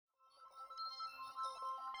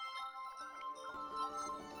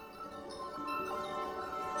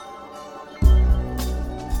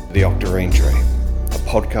The Octarine Tree, a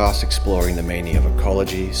podcast exploring the meaning of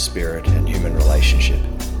ecology, spirit, and human relationship.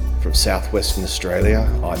 From southwestern Australia,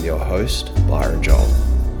 I'm your host, Byron Joel.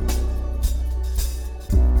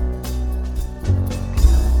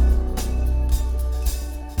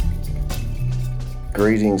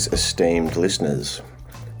 Greetings, esteemed listeners.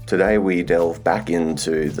 Today we delve back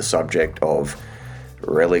into the subject of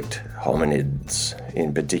relict hominids,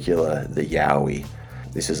 in particular the Yowie.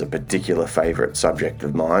 This is a particular favourite subject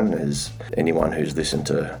of mine, as anyone who's listened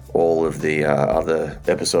to all of the other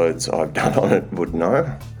episodes I've done on it would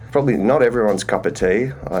know. Probably not everyone's cup of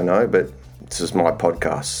tea, I know, but this is my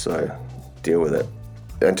podcast, so deal with it.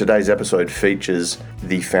 And today's episode features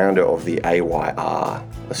the founder of the AYR,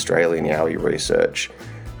 Australian Yowie Research,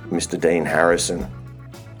 Mr. Dean Harrison,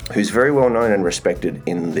 who's very well known and respected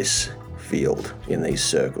in this field, in these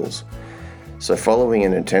circles. So following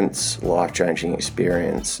an intense, life-changing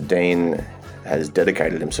experience, Dean has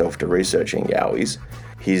dedicated himself to researching Yowies.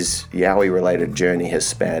 His Yowie-related journey has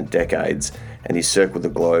spanned decades, and he's circled the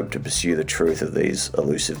globe to pursue the truth of these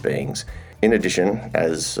elusive beings. In addition,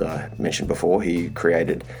 as mentioned before, he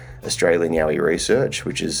created Australian Yowie Research,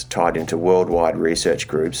 which is tied into worldwide research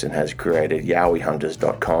groups and has created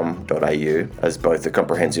yowiehunters.com.au as both a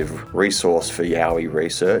comprehensive resource for Yowie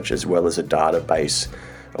research as well as a database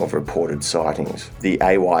of reported sightings. The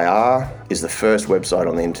AYR is the first website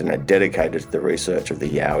on the internet dedicated to the research of the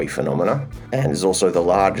Yowie phenomena and is also the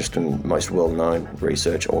largest and most well-known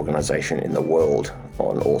research organisation in the world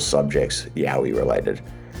on all subjects Yowie related.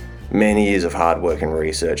 Many years of hard work and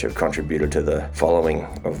research have contributed to the following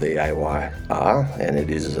of the AYR, and it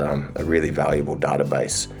is a really valuable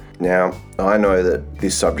database. Now, I know that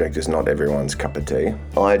this subject is not everyone's cup of tea.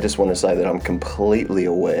 I just want to say that I'm completely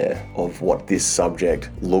aware of what this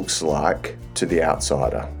subject looks like to the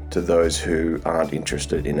outsider, to those who aren't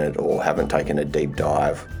interested in it or haven't taken a deep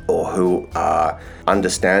dive, or who are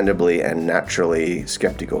understandably and naturally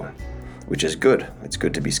skeptical, which is good. It's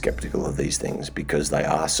good to be skeptical of these things because they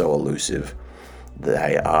are so elusive.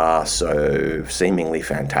 They are so seemingly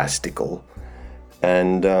fantastical.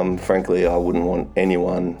 And frankly, I wouldn't want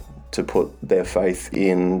anyone to put their faith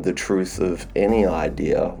in the truth of any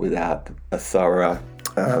idea without a thorough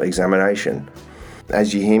examination.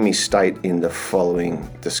 As you hear me state in the following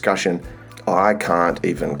discussion, I can't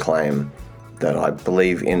even claim that I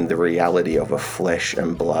believe in the reality of a flesh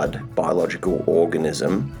and blood biological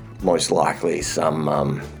organism. Most likely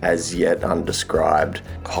some as yet undescribed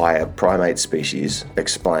higher primate species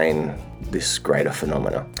explain this greater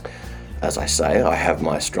phenomena. As I say, I have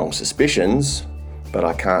my strong suspicions, but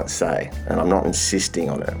I can't say, and I'm not insisting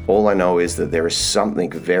on it. All I know is that there is something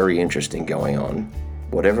very interesting going on.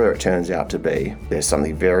 Whatever it turns out to be, there's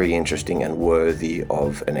something very interesting and worthy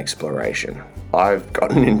of an exploration. I've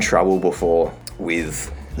gotten in trouble before with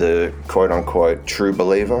the quote-unquote true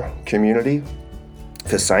believer community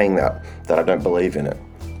for saying that I don't believe in it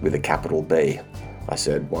with a capital B. I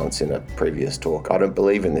said once in a previous talk, I don't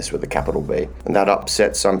believe in this with a capital B. And that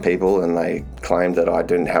upset some people, and they claimed that I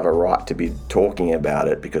didn't have a right to be talking about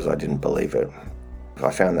it because I didn't believe it.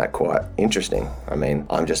 I found that quite interesting. I mean,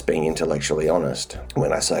 I'm just being intellectually honest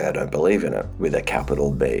when I say I don't believe in it with a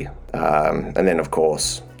capital B. And then, of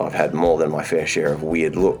course, I've had more than my fair share of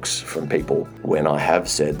weird looks from people when I have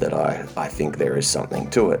said that I think there is something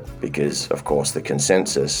to it, because, of course, the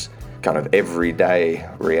consensus, kind of everyday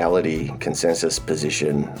reality consensus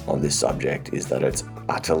position on this subject is that it's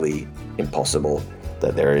utterly impossible,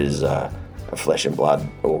 that there is a flesh and blood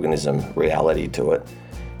organism reality to it,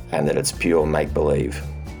 and that it's pure make-believe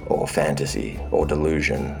or fantasy or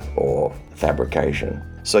delusion or fabrication.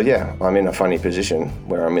 So yeah, I'm in a funny position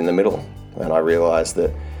where I'm in the middle, and I realise that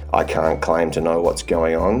I can't claim to know what's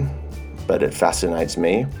going on, but it fascinates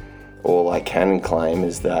me. All I can claim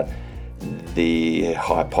is that the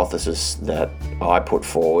hypothesis that I put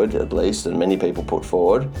forward, at least, and many people put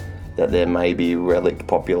forward, that there may be relic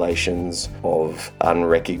populations of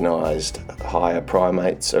unrecognised higher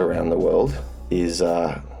primates around the world is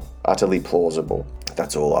utterly plausible.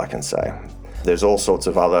 That's all I can say. There's all sorts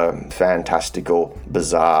of other fantastical,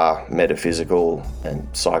 bizarre, metaphysical and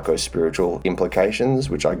psycho-spiritual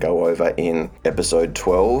implications, which I go over in episode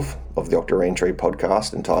 12 of the Octarine Tree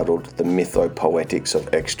podcast, entitled The Mythopoetics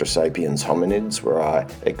of Extra Sapiens Hominids, where I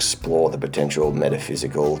explore the potential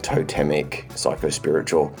metaphysical, totemic,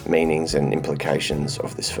 psycho-spiritual meanings and implications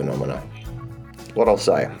of this phenomena. What I'll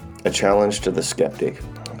say, a challenge to the skeptic.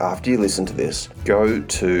 After you listen to this, go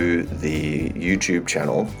to the YouTube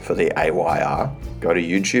channel for the AYR. Go to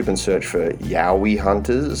YouTube and search for Yowie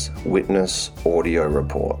Hunters Witness Audio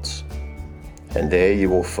Reports. And there you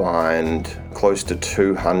will find close to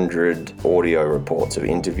 200 audio reports of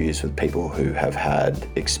interviews with people who have had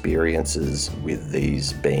experiences with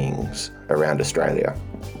these beings around Australia.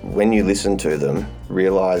 When you listen to them,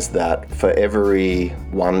 realize that for every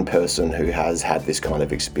one person who has had this kind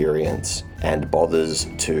of experience and bothers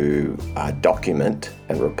to document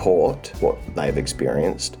and report what they've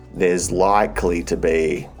experienced, there's likely to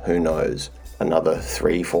be, who knows, another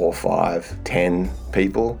 3, 4, 5, 10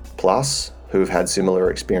 people plus who have had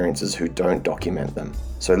similar experiences who don't document them.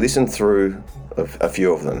 So listen through a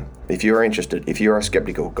few of them. If you're interested, if you are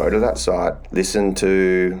skeptical, go to that site, listen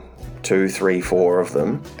to 2, 3, 4 of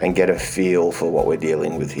them and get a feel for what we're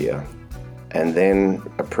dealing with here. And then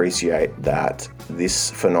appreciate that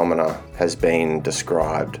this phenomena has been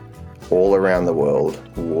described all around the world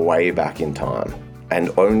way back in time.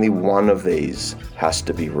 And only one of these has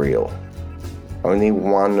to be real. Only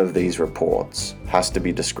one of these reports has to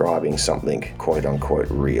be describing something quote unquote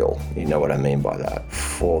real. You know what I mean by that,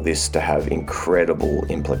 for this to have incredible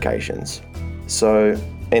implications. So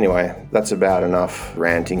anyway, that's about enough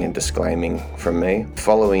ranting and disclaiming from me.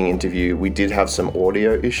 Following interview, we did have some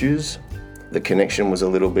audio issues. The connection was a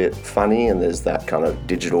little bit funny and there's that kind of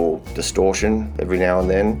digital distortion every now and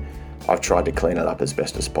then. I've tried to clean it up as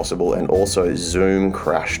best as possible, and also Zoom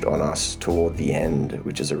crashed on us toward the end,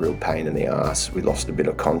 which is a real pain in the ass. We lost a bit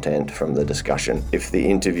of content from the discussion. If the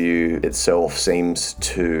interview itself seems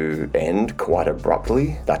to end quite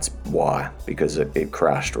abruptly, that's why, because it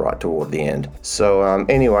crashed right toward the end. So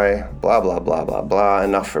anyway, blah, blah, blah, blah, blah.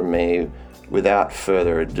 Enough from me. Without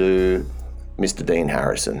further ado, Mr. Dean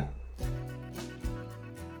Harrison.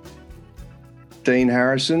 Dean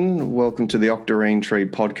Harrison, welcome to the Octarine Tree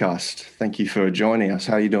podcast. Thank you for joining us.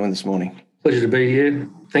 How are you doing this morning? Pleasure to be here.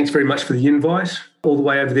 Thanks very much for the invite. All the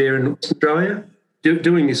way over there in Australia.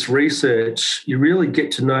 Doing this research, you really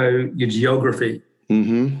get to know your geography.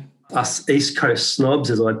 Mm-hmm. Us East Coast snobs,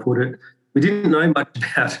 as I put it, we didn't know much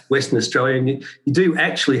about Western Australia, and you do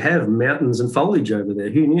actually have mountains and foliage over there.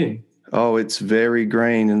 Who knew? Oh, it's very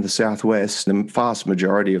green in the southwest. The vast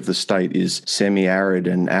majority of the state is semi-arid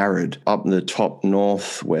and arid. Up in the top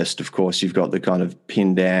northwest, of course, you've got the kind of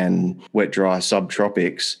Pindan, wet, dry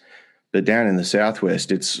subtropics. But down in the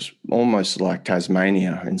southwest, it's almost like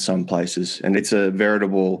Tasmania in some places. And it's a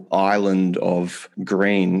veritable island of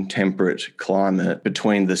green, temperate climate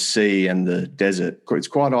between the sea and the desert. It's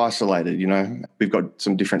quite isolated, you know. We've got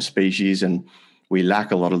some different species, and we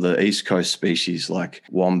lack a lot of the East Coast species like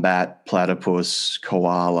wombat, platypus,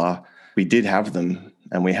 koala. We did have them,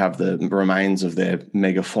 and we have the remains of their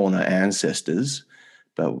megafauna ancestors,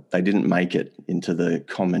 but they didn't make it into the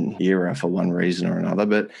common era for one reason or another.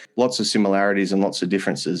 But lots of similarities and lots of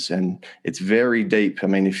differences, and it's very deep. I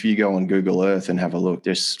mean, if you go on Google Earth and have a look,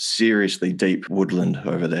 there's seriously deep woodland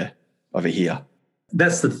over here.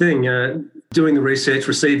 That's the thing, doing the research,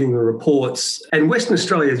 receiving the reports. And Western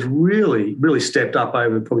Australia has really, really stepped up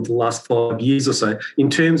over probably the last 5 years or so in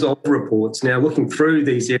terms of reports. Now, looking through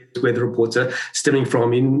these areas where the reports are stemming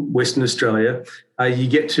from in Western Australia, you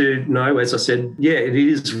get to know, as I said, yeah, it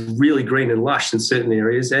is really green and lush in certain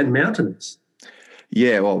areas and mountainous.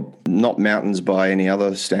 Yeah, well, not mountains by any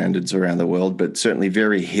other standards around the world, but certainly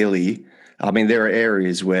very hilly. I mean, there are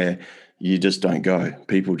areas where you just don't go.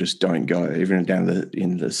 People just don't go, even down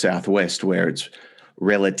in the southwest where it's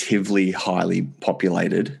relatively highly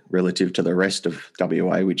populated relative to the rest of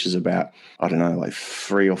WA, which is about, I don't know, like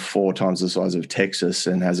 3 or 4 times the size of Texas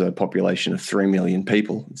and has a population of 3 million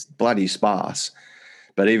people. It's bloody sparse.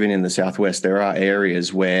 But even in the southwest, there are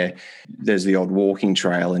areas where there's the odd walking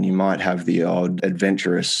trail and you might have the odd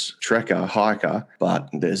adventurous trekker, hiker, but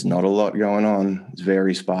there's not a lot going on. It's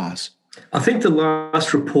very sparse. I think the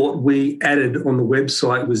last report we added on the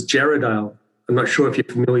website was Jarrahdale. I'm not sure if you're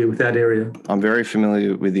familiar with that area. I'm very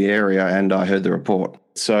familiar with the area, and I heard the report.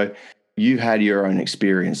 So you had your own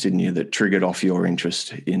experience, didn't you, that triggered off your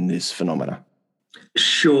interest in this phenomena?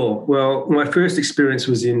 Sure. Well, my first experience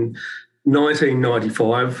was in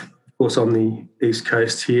 1995, of course, on the East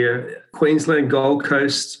Coast here. Queensland, Gold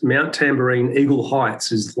Coast, Mount Tamborine, Eagle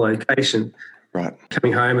Heights is the location. Right.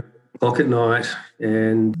 Coming home at 8:00 at night,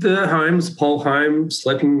 and the home's pole home,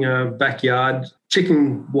 sloping backyard,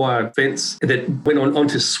 chicken wire fence that went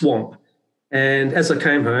onto swamp. And as I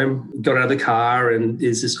came home, got out of the car, and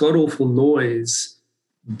there's this god-awful noise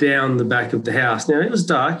down the back of the house. Now, it was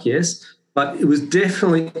dark, yes, but it was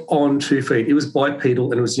definitely on 2 feet. It was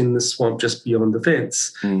bipedal, and it was in the swamp just beyond the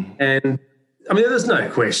fence. And I mean, there's no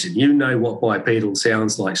question. You know what bipedal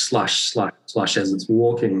sounds like, slush, slush, slush as it's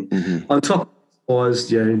walking. On top of was,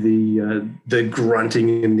 the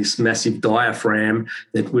grunting in this massive diaphragm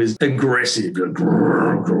that was aggressive,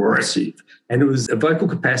 and it was a vocal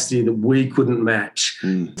capacity that we couldn't match.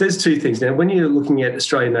 There's two things. Now, when you're looking at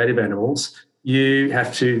Australian native animals, you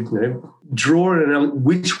have to draw an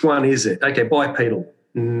which one is it? Okay, bipedal.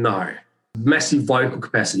 No. Massive vocal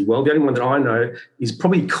capacity. Well, the only one that I know is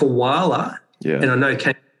probably koala, and I know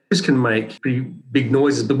kangaroos can make pretty big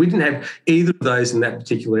noises, but we didn't have either of those in that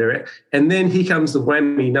particular area. And then here comes the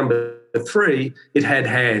whammy number 3, it had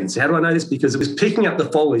hands. How do I know this? Because it was picking up the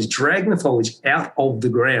foliage, dragging the foliage out of the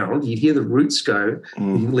ground. You'd hear the roots go,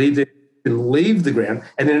 you leave the ground,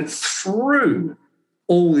 and then it threw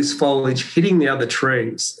all this foliage hitting the other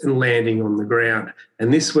trees and landing on the ground.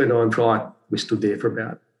 And this went on for, we stood there for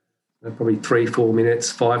about probably 3-4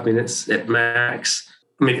 minutes, 5 minutes at max.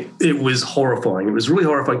 I mean, it was horrifying. It was really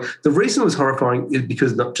horrifying. The reason it was horrifying is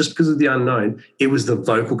because not just because of the unknown, it was the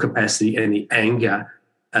vocal capacity and the anger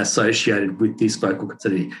associated with this vocal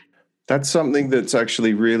capacity. That's something that's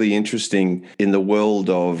actually really interesting in the world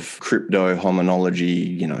of crypto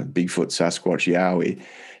hominology, Bigfoot, Sasquatch, Yowie.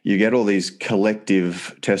 You get all these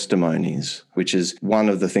collective testimonies, which is one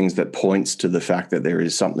of the things that points to the fact that there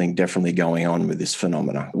is something definitely going on with this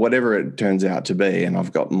phenomena. Whatever it turns out to be, and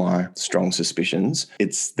I've got my strong suspicions,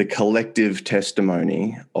 it's the collective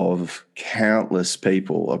testimony of countless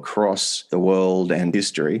people across the world and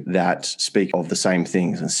history that speak of the same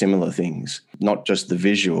things and similar things, not just the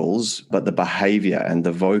visuals, but the behavior and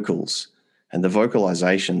the vocals. And the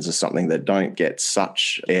vocalizations are something that don't get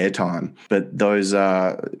such airtime. But those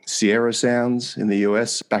Sierra sounds in the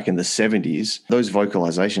US back in the 70s, those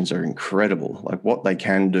vocalizations are incredible. Like what they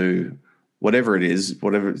can do, whatever it is,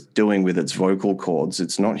 whatever it's doing with its vocal cords,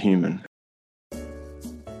 it's not human.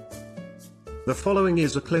 The following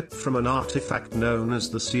is a clip from an artifact known as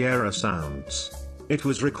the Sierra Sounds. It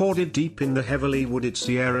was recorded deep in the heavily wooded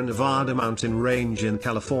Sierra Nevada mountain range in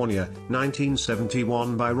California,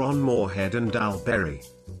 1971 by Ron Moorhead and Al Berry.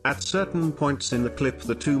 At certain points in the clip,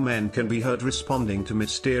 the two men can be heard responding to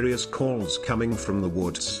mysterious calls coming from the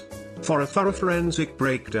woods. For a thorough forensic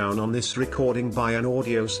breakdown on this recording by an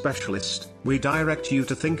audio specialist, we direct you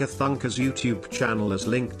to Thinker Thunker's YouTube channel as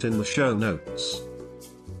linked in the show notes.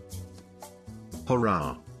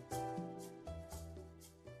 Hurrah!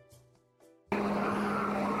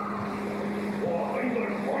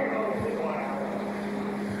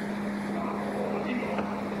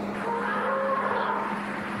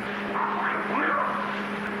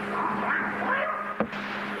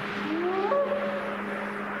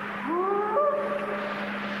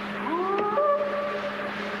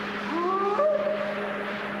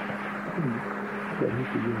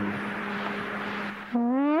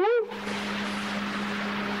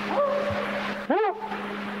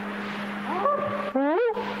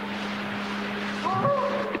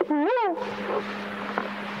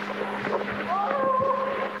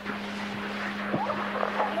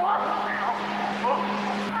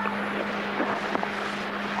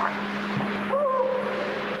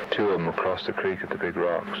 Two of them across the creek at the big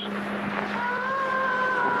rocks.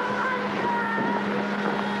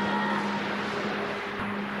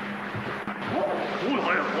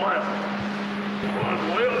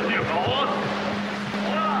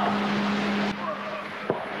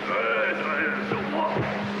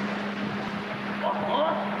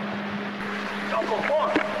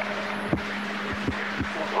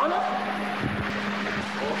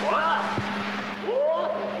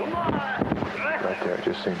 Right there, I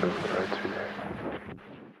just seen movement right through there.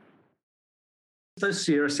 Those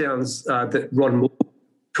Sierra Sounds that Ron Moore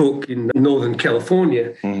took in Northern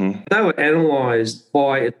California, they were analysed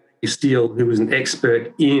by Steele, who was an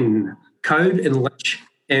expert in code and language,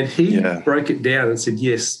 and he broke it down and said,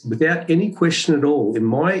 yes, without any question at all, in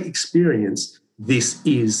my experience, this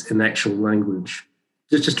is an actual language.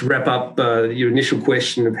 Just to wrap up your initial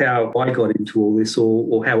question of how I got into all this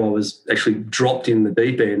or how I was actually dropped in the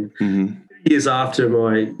deep end, years after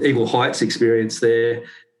my Eagle Heights experience there,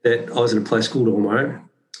 that I was in a place called Ormeau,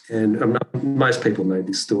 and most people know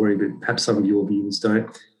this story, but perhaps some of your viewers don't.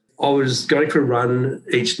 I was going for a run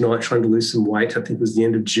each night trying to lose some weight. I think it was the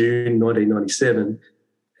end of June 1997.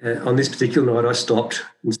 On this particular night, I stopped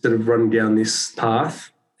instead of running down this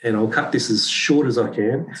path, and I'll cut this as short as I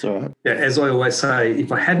can. That's all right. Now, as I always say,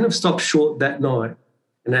 if I hadn't have stopped short that night,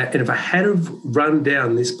 and if I had have run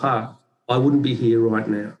down this path, I wouldn't be here right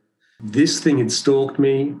now. This thing had stalked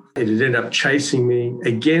me. It had ended up chasing me.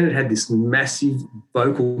 Again, it had this massive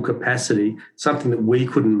vocal capacity, something that we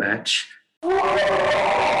couldn't match.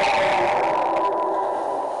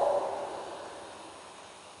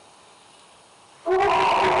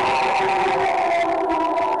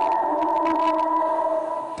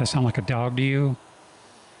 That sound like a dog to you?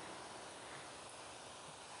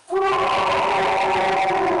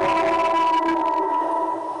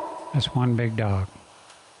 That's one big dog.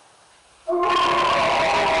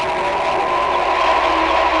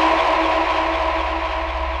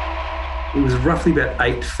 It was roughly about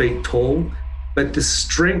 8 feet tall, but the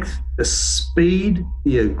strength, the speed,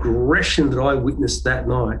 the aggression that I witnessed that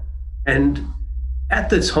night. And at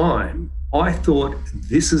the time, I thought,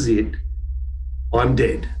 this is it. I'm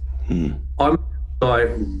dead. I'm going to die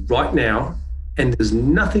right now, and there's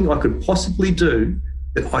nothing I could possibly do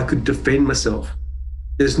that I could defend myself.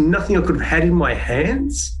 There's nothing I could have had in my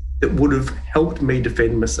hands that would have helped me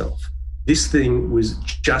defend myself. This thing was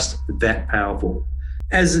just that powerful.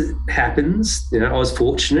 As it happens, I was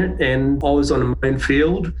fortunate and I was on a main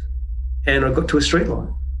field and I got to a street light.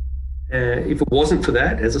 If it wasn't for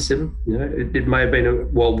that, as I said, it may have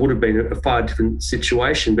been, would have been a far different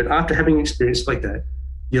situation. But after having an experience like that,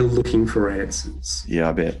 you're looking for answers. Yeah,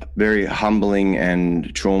 I bet. Very humbling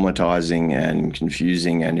and traumatizing and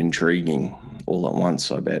confusing and intriguing all at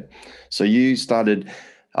once, I bet. So you started,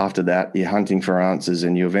 after that, you're hunting for answers,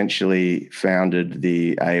 and you eventually founded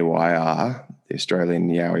the AYR, the Australian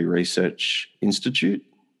Yowie Research Institute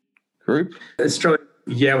group. Australian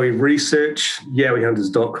Yowie Research,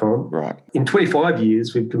 yowiehunters.com. Right. In 25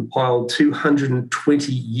 years, we've compiled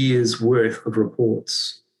 220 years worth of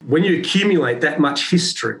reports. When you accumulate that much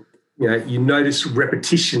history, you notice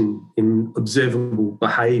repetition in observable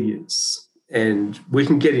behaviours. And we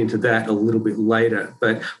can get into that a little bit later.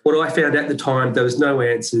 But what I found at the time, there was no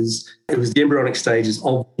answers. It was the embryonic stages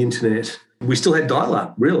of the internet. We still had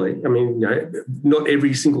dial-up, really. I mean, not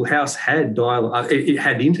every single house had dial-up. It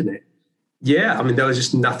had internet. Yeah, there was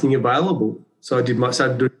just nothing available. So I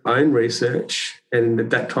started doing my own research. And at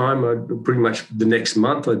that time, pretty much the next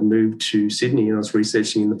month, I'd moved to Sydney and I was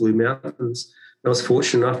researching in the Blue Mountains. I was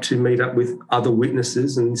fortunate enough to meet up with other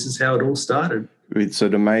witnesses, and this is how it all started. It's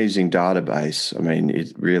an amazing database.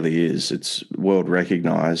 It really is. It's world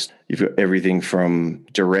recognised. You've got everything from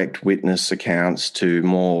direct witness accounts to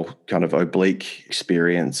more kind of oblique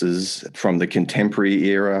experiences from the contemporary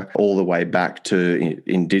era all the way back to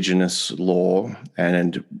Indigenous law.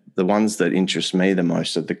 And the ones that interest me the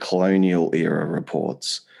most are the colonial era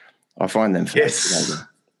reports. I find them fascinating. Yes.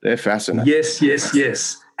 They're fascinating.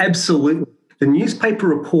 Yes. Absolutely. The newspaper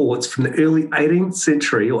reports from the early 18th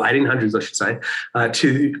century, or 1800s, I should say,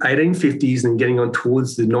 to 1850s and getting on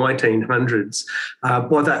towards the 1900s.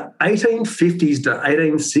 By the 1850s to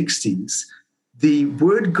 1860s, the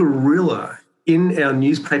word gorilla in our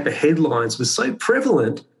newspaper headlines was so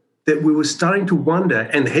prevalent that we were starting to wonder,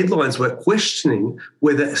 and the headlines were questioning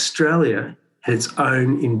whether Australia had its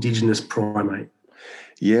own Indigenous primate.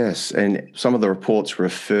 Yes, and some of the reports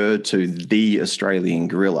refer to the Australian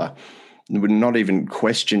gorilla. We're not even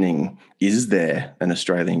questioning, is there an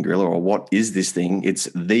Australian gorilla or what is this thing? It's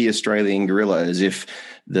the Australian gorilla, as if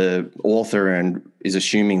the author is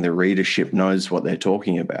assuming the readership knows what they're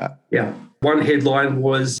talking about. Yeah. One headline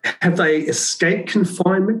was, have they escaped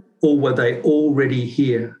confinement or were they already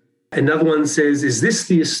here? Another one says, is this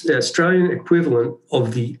the Australian equivalent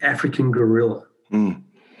of the African gorilla? Mm.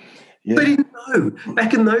 Yeah. They didn't know.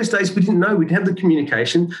 Back in those days, we didn't know. We didn't have the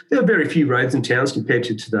communication. There were very few roads and towns compared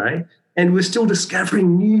to today. And we're still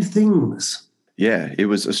discovering new things. Yeah,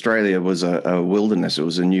 Australia was a wilderness. It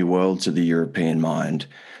was a new world to the European mind.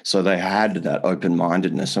 So they had that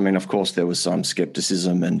open-mindedness. Of course, there was some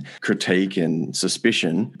skepticism and critique and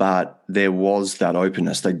suspicion, but there was that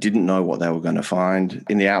openness. They didn't know what they were going to find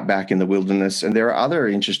in the outback, in the wilderness. And there are other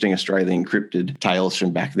interesting Australian cryptid tales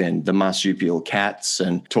from back then, the marsupial cats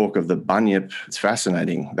and talk of the bunyip. It's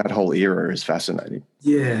fascinating. That whole era is fascinating.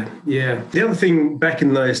 Yeah. The other thing back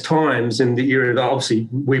in those times, in the era that obviously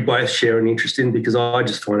we both share an interest in, because I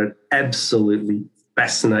just find it absolutely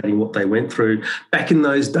fascinating what they went through back in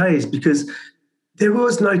those days, because there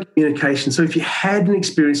was no communication. So if you had an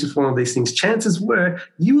experience with one of these things, chances were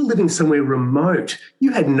you were living somewhere remote.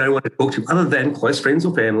 You had no one to talk to other than close friends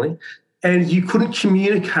or family, and you couldn't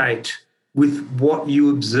communicate with what you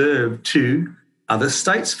observed to other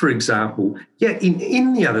states, for example. Yet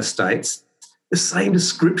in the other states, the same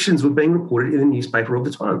descriptions were being reported in the newspaper all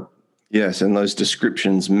the time. Yes, and those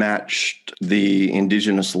descriptions matched the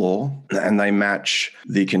Indigenous law, and they match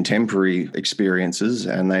the contemporary experiences,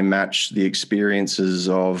 and they match the experiences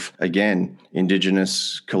of, again,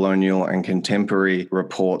 Indigenous, colonial and contemporary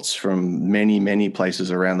reports from many, many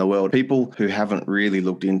places around the world. People who haven't really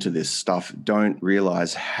looked into this stuff don't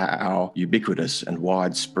realise how ubiquitous and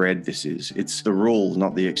widespread this is. It's the rule,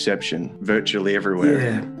 not the exception, virtually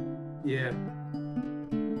everywhere. Yeah.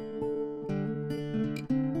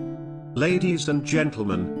 Ladies and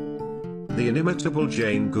gentlemen, the inimitable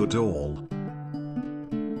Jane Goodall.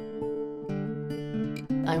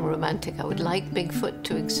 I'm romantic. I would like Bigfoot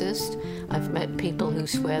to exist. I've met people who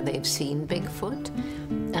swear they've seen Bigfoot.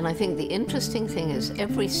 And I think the interesting thing is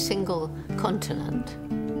every single continent,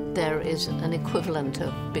 there is an equivalent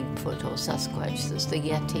of Bigfoot or Sasquatch. There's the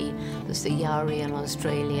Yeti, there's the Yowie in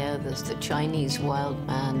Australia, there's the Chinese wild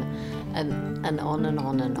man, and on and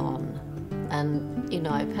on and on. And, you know,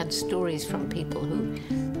 I've had stories from people who,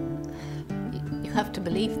 you have to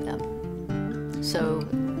believe them. So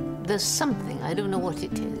there's something, I don't know what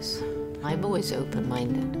it is. I'm always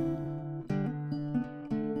open-minded.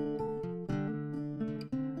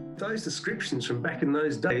 Those descriptions from back in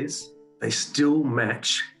those days, they still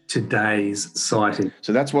match today's sighting.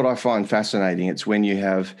 So that's what I find fascinating. It's when you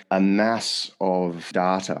have a mass of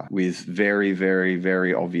data with very, very,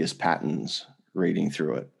 very obvious patterns reading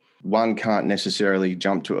through it. One can't necessarily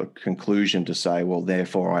jump to a conclusion to say, well,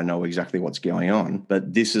 therefore I know exactly what's going on.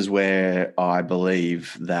 But this is where I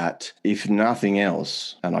believe that if nothing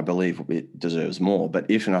else, and I believe it deserves more, but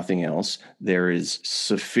if nothing else, there is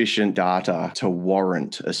sufficient data to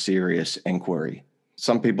warrant a serious inquiry.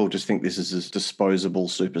 Some people just think this is a disposable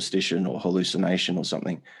superstition or hallucination or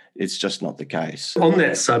something. It's just not the case. On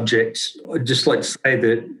that subject, I'd just like to say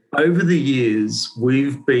that over the years,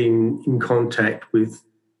 we've been in contact with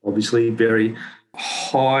obviously very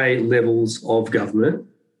high levels of government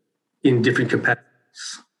in different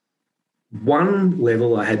capacities. One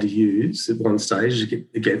level I had to use at one stage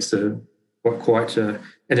against quite an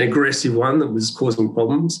aggressive one that was causing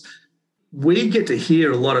problems. We get to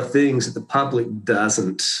hear a lot of things that the public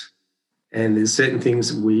doesn't, and there's certain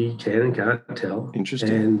things that we can and can't tell. Interesting.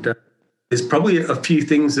 And there's probably a few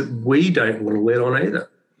things that we don't want to let on either.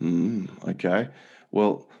 Okay.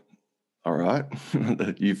 Well, all right.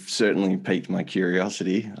 You've certainly piqued my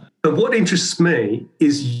curiosity. But what interests me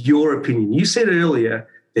is your opinion. You said earlier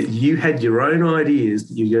that you had your own ideas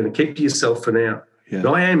that you're going to keep to yourself for now. Yeah. And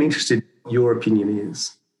I am interested in what your opinion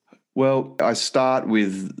is. Well, I start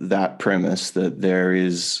with that premise that there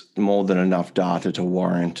is more than enough data to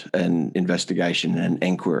warrant an investigation and an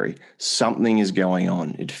inquiry. Something is going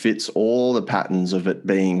on. It fits all the patterns of it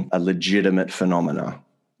being a legitimate phenomena,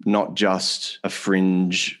 not just a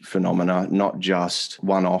fringe phenomena, not just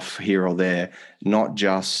one-off here or there, not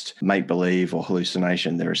just make-believe or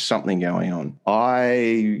hallucination. There is something going on.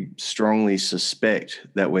 I strongly suspect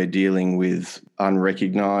that we're dealing with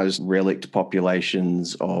unrecognized relict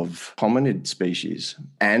populations of hominid species,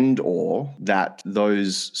 and or that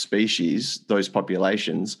those species, those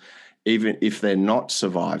populations, even if they're not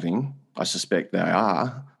surviving, I suspect they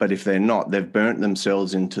are, but if they're not, they've burnt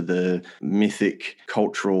themselves into the mythic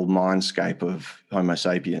cultural mindscape of Homo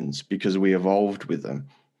sapiens because we evolved with them.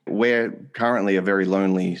 We're currently a very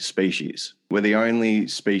lonely species. We're the only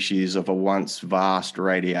species of a once vast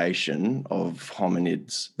radiation of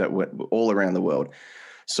hominids that were all around the world.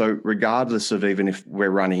 So regardless of even if we're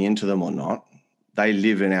running into them or not, they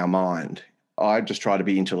live in our mind. I just try to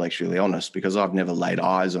be intellectually honest because I've never laid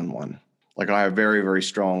eyes on one. Like, I have very, very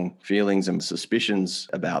strong feelings and suspicions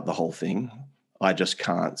about the whole thing. I just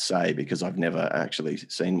can't say because I've never actually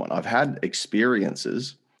seen one. I've had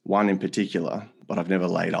experiences, one in particular, but I've never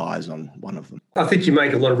laid eyes on one of them. I think you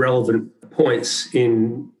make a lot of relevant points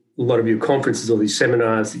in a lot of your conferences or these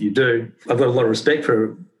seminars that you do. I've got a lot of respect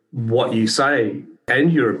for what you say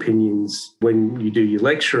and your opinions when you do your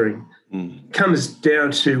lecturing. It comes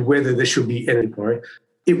down to whether there should be an inquiry.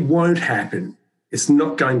 It won't happen. It's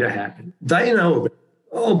not going to happen. They know about it.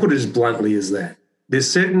 I'll put it as bluntly as that.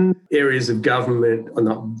 There's certain areas of government on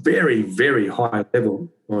a very, very high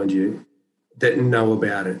level, mind you, that know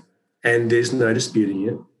about it, and there's no disputing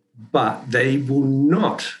it, but they will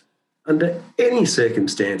not, under any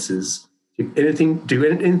circumstances, do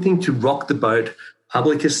anything to rock the boat,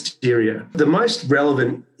 public hysteria. The most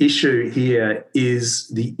relevant issue here is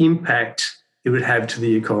the impact it would have to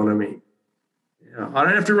the economy. I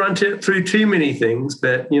don't have to run through too many things,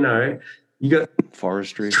 but, you know, you got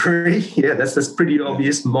forestry. Yeah, that's pretty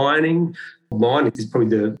obvious. Mining is probably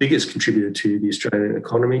the biggest contributor to the Australian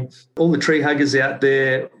economy. All the tree huggers out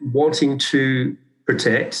there wanting to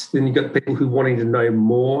protect. Then you've got people who wanting to know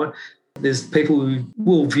more. There's people who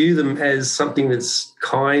will view them as something that's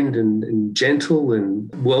kind and gentle,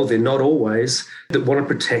 and, well, they're not always, that want to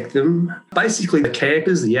protect them. Basically, the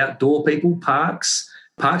campers, the outdoor people, parks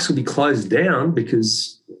will be closed down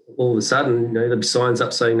because all of a sudden, you know, there'll be signs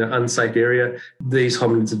up saying an unsafe area, these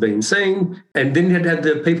hominids have been seen. And then you'd have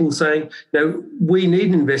the people saying, no, we need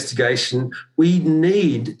an investigation. We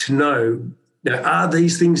need to know Are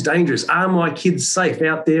these things dangerous? Are my kids safe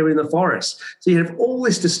out there in the forest? So you have all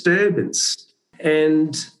this disturbance,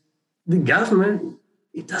 and the government,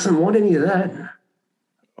 it doesn't want any of that.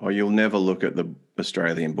 Oh, you'll never look at the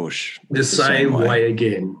Australian bush The same way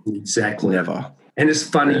again. Exactly. Never. And it's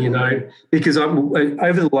funny, because over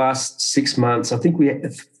the last 6 months, I think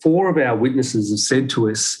 4 of our witnesses have said to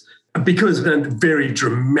us, because of very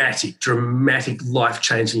dramatic,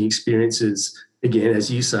 life-changing experiences, again,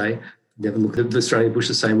 as you say, never look at the Australian bush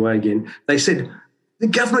the same way again. They said, the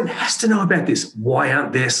government has to know about this. Why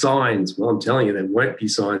aren't there signs? Well, I'm telling you, there won't be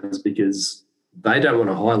signs because they don't want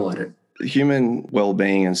to highlight it. Human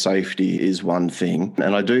well-being and safety is one thing,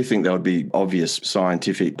 and I do think there would be obvious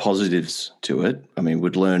scientific positives to it. I mean,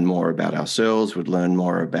 we'd learn more about ourselves, we'd learn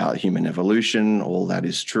more about human evolution, all that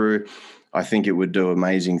is true. I think it would do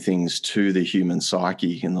amazing things to the human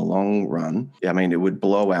psyche in the long run. I mean, it would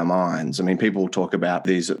blow our minds. I mean, people talk about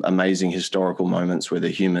these amazing historical moments where the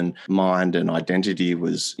human mind and identity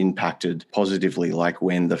was impacted positively, like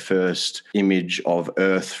when the first image of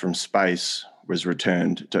Earth from space was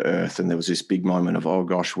returned to Earth, and there was this big moment of, oh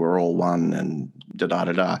gosh, we're all one, and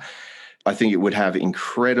da-da-da-da. I think it would have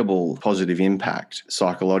incredible positive impact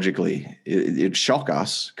psychologically. It'd shock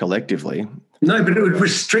us collectively. No, but it would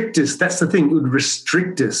restrict us. That's the thing. It would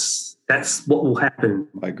restrict us. That's what will happen.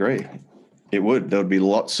 I agree. It would. There would be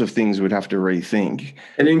lots of things we'd have to rethink.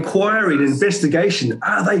 An inquiry, an investigation.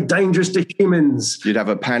 Are they dangerous to humans? You'd have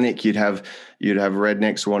a panic. You'd have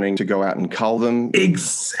rednecks wanting to go out and cull them.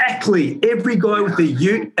 Exactly. Every guy with a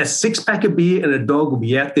ute, a 6-pack of beer and a dog will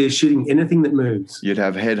be out there shooting anything that moves. You'd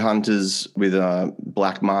have headhunters with a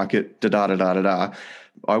black market, da-da-da-da-da-da.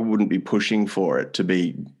 I wouldn't be pushing for it to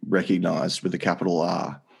be recognised with a capital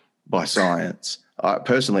R by science.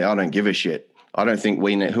 Personally, I don't give a shit. I don't think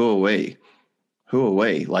we know. Who are we? Who are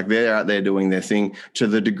we? Like, they're out there doing their thing to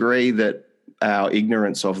the degree that our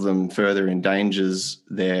ignorance of them further endangers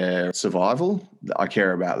their survival. I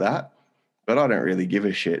care about that, but I don't really give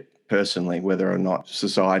a shit personally whether or not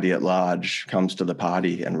society at large comes to the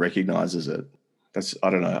party and recognises it. I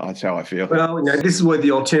don't know. That's how I feel. Well, this is where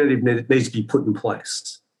the alternative needs to be put in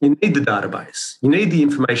place. You need the database. You need the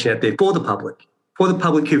information out there for the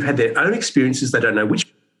public who've had their own experiences. They don't know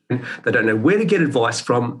they don't know where to get advice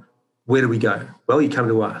from. Where do we go? Well, you come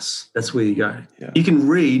to us. That's where you go. Yeah. You can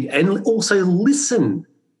read and also listen.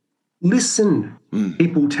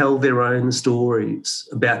 People tell their own stories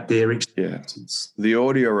about their experiences. Yeah. The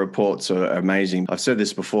audio reports are amazing. I've said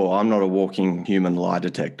this before, I'm not a walking human lie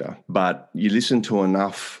detector, but you listen to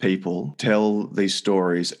enough people tell these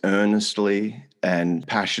stories earnestly and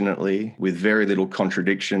passionately with very little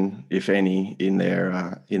contradiction, if any, in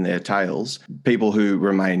their tales. People who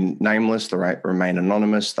remain nameless, they remain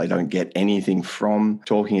anonymous, they don't get anything from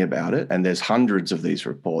talking about it. And there's hundreds of these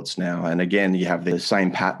reports now. And again, you have the same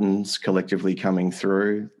patterns collectively coming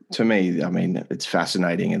through. To me, I mean, it's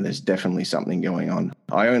fascinating and there's definitely something going on.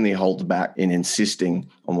 I only hold back in insisting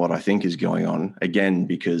on what I think is going on, again,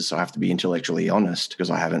 because I have to be intellectually honest because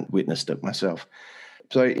I haven't witnessed it myself.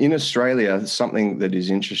 So in Australia, something that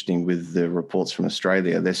is interesting with the reports from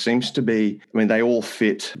Australia, there seems to be, I mean, they all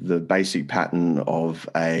fit the basic pattern of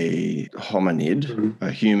a hominid,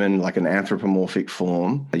 a human, like an anthropomorphic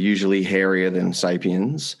form, usually hairier than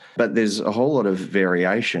sapiens. But there's a whole lot of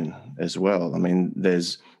variation as well. I mean,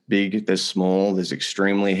 there's big, there's small, there's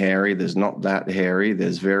extremely hairy, there's not that hairy,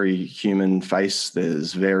 there's very human face,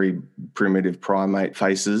 there's very primitive primate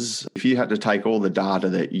faces. If you had to take all the data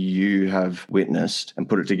that you have witnessed and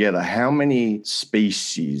put it together, how many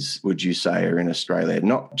species would you say are in Australia?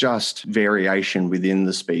 Not just variation within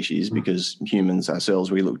the species, because humans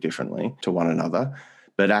ourselves, we look differently to one another,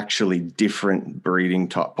 but actually different breeding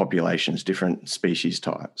type populations, different species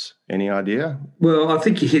types. Any idea? Well, I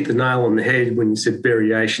think you hit the nail on the head when you said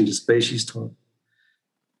variation to species type.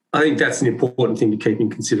 I think that's an important thing to keep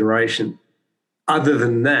in consideration. Other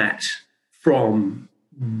than that, from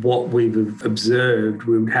what we've observed,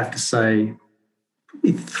 we would have to say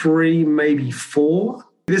probably 3, maybe 4.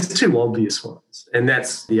 There's 2 obvious ones, and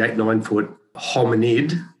that's the 8-9 foot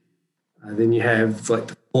hominid. Then you have like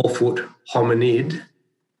the 4-foot hominid.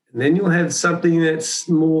 And then you'll have something that's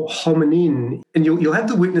more hominin, and you'll have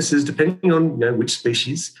the witnesses, depending on which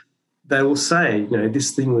species, they will say,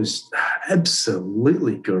 this thing was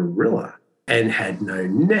absolutely gorilla and had no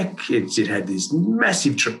neck. It had this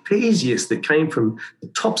massive trapezius that came from the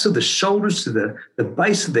tops of the shoulders to the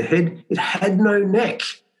base of the head. It had no neck.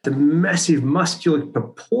 The massive muscular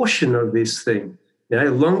proportion of this thing,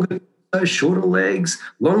 longer, shorter legs,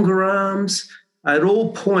 longer arms. At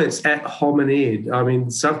all points at hominid, I mean,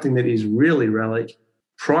 something that is really relic,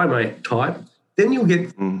 primate type, Then you'll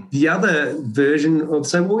get the other version of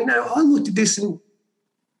saying, well, I looked at this and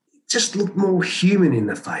it just looked more human in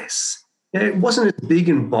the face. It wasn't as big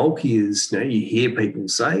and bulky as you hear people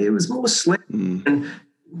say. It was more slim and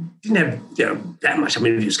didn't have that much. I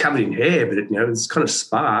mean, it was covered in hair, but it was kind of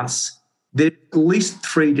sparse. There's at least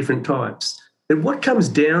 3 different types. But what comes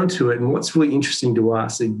down to it, and what's really interesting to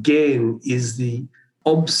us, again, is the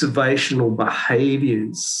observational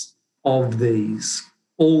behaviours of these,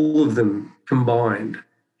 all of them combined,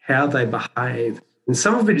 how they behave. And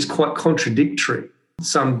some of it is quite contradictory.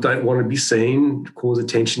 Some don't want to be seen, cause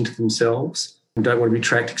attention to themselves, and don't want to be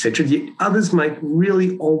tracked, etc. Yet others make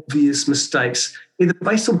really obvious mistakes, either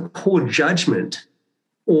based on poor judgment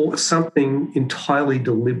or something entirely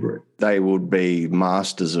deliberate. They would be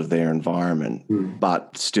masters of their environment,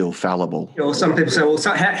 but still fallible. Or some people say, well,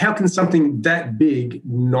 so how can something that big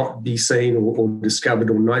not be seen or discovered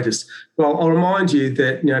or noticed? Well, I'll remind you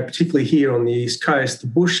that, particularly here on the East Coast, the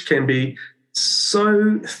bush can be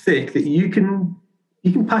so thick that you can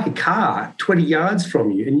park a car 20 yards from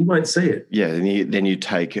you and you won't see it. Yeah, and then you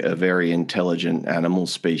take a very intelligent animal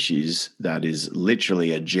species that is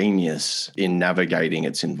literally a genius in navigating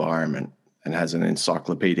its environment and has an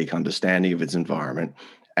encyclopedic understanding of its environment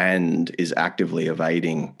and is actively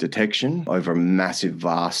evading detection over massive,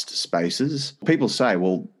 vast spaces. People say,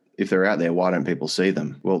 well, if they're out there, why don't people see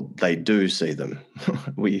them? Well, they do see them.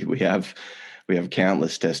 We have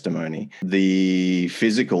countless testimony. The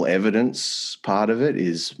physical evidence part of it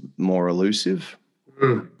is more elusive.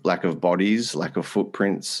 Lack of bodies, lack of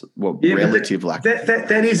footprints, relative lack.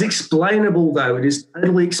 That is explainable, though. It is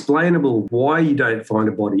totally explainable why you don't find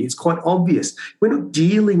a body. It's quite obvious. We're not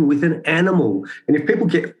dealing with an animal. And if people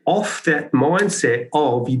get off that mindset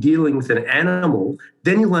of you're dealing with an animal,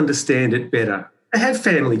 then you'll understand it better. They have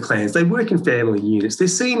family clans. They work in family units. They're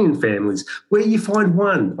seen in families. Where you find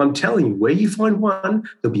one, I'm telling you, where you find one,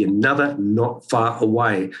 there'll be another not far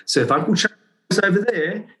away. So if Uncle Charlie is over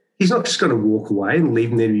there, he's not just going to walk away and leave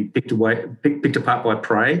them there to be picked apart by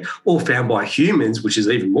prey or found by humans, which is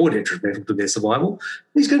even more detrimental to their survival.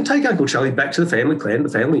 He's going to take Uncle Charlie back to the family clan, the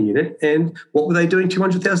family unit. And what were they doing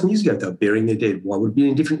 200,000 years ago? They were burying their dead. Why would it be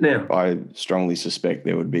any different now? I strongly suspect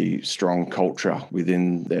there would be strong culture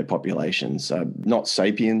within their populations. Not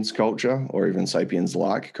sapiens culture or even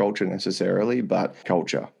sapiens-like culture necessarily, but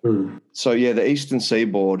culture. So, the Eastern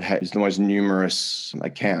Seaboard has the most numerous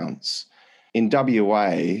accounts. In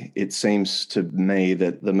WA, it seems to me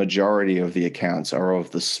that the majority of the accounts are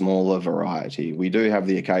of the smaller variety. We do have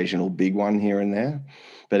the occasional big one here and there,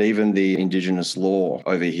 but even the Indigenous law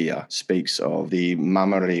over here speaks of the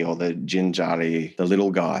mamari or the ginjari, the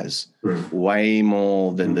little guys, way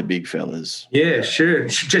more than the big fellas. Yeah, sure.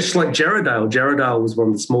 Just like Jarrahdale. Jarrahdale was one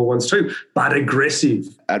of the small ones too, but aggressive.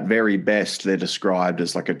 At very best, they're described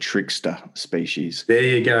as like a trickster species. There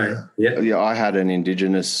you go. Yeah, I had an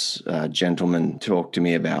Indigenous gentleman talk to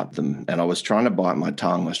me about them, and I was trying to bite my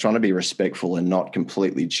tongue. I was trying to be respectful and not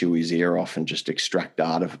completely chew his ear off and just extract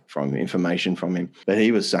information from him. But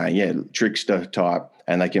he was saying, trickster type,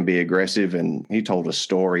 and they can be aggressive. And he told a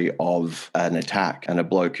story of an attack and a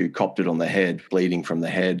bloke who copped it on the head, bleeding from the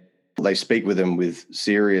head. They speak with him with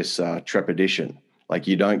serious trepidation. Like,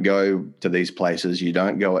 you don't go to these places, you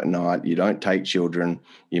don't go at night, you don't take children,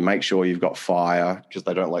 you make sure you've got fire because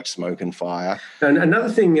they don't like smoke and fire. And another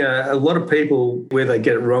thing, a lot of people, where they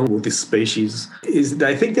get it wrong with this species, is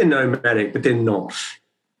they think they're nomadic, but they're not.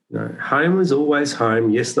 Home is always home.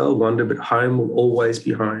 Yes, they'll wander, but home will always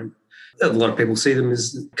be home. A lot of people see them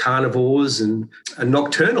as carnivores and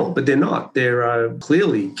nocturnal, but they're not. They're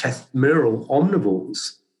clearly cameral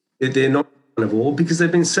omnivores. They're not carnivore because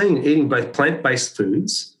they've been seen eating both plant-based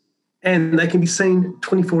foods and they can be seen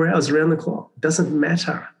 24 hours around the clock. It doesn't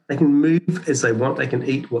matter. They can move as they want. They can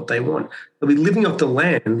eat what they want. They'll be living off the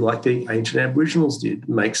land like the ancient Aboriginals did.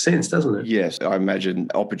 Makes sense, doesn't it? Yes, I imagine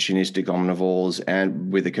opportunistic omnivores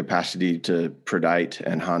and with the capacity to predate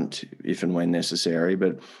and hunt if and when necessary.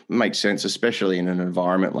 But it makes sense, especially in an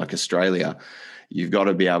environment like Australia. You've got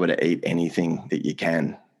to be able to eat anything that you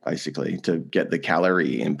can, basically, to get the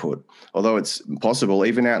calorie input. Although it's possible,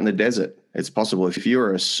 even out in the desert, it's possible if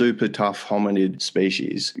you're a super tough hominid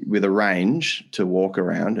species with a range to walk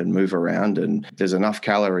around and move around, and there's enough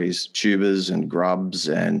calories, tubers and grubs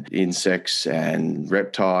and insects and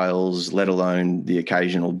reptiles, let alone the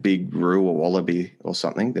occasional big roo or wallaby or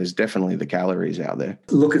something, there's definitely the calories out there.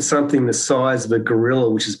 Look at something the size of a gorilla,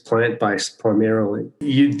 which is plant-based primarily.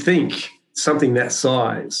 You'd think something that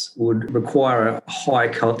size would require a high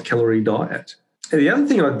calorie diet. And the other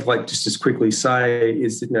thing I'd like just to quickly say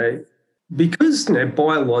is that, because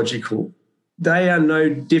biological, they are no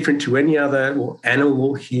different to any other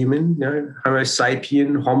animal or human, Homo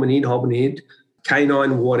sapien, hominid,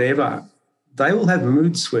 canine, whatever. They all have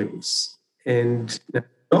mood swings and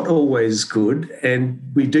not always good. And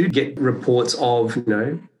we do get reports of,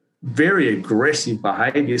 very aggressive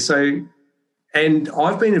behaviour. So, and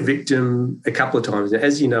I've been a victim a couple of times.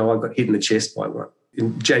 As you know, I got hit in the chest by one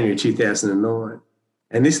in January 2009.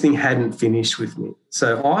 And this thing hadn't finished with me.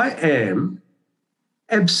 So I am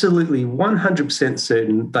absolutely 100%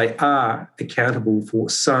 certain they are accountable for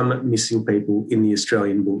some missing people in the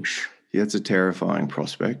Australian bush. Yeah, it's a terrifying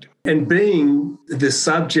prospect. And being the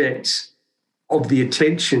subject of the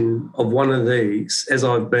attention of one of these, as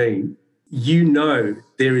I've been,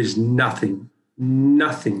 there is nothing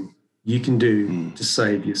you can do to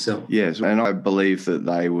save yourself. Yes, and I believe that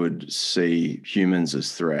they would see humans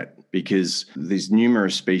as threat because there's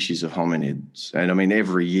numerous species of hominids. And I mean,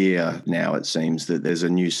 every year now it seems that there's a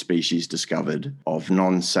new species discovered of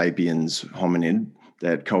non-sapiens hominid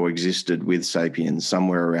that coexisted with sapiens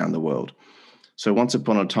somewhere around the world. So once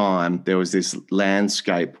upon a time, there was this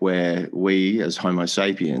landscape where we as Homo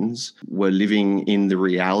sapiens were living in the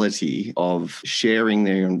reality of sharing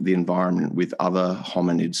the environment with other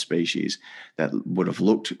hominid species that would have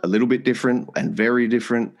looked a little bit different and very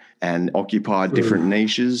different and occupied different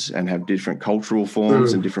niches and have different cultural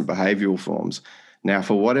forms and different behavioural forms. Now,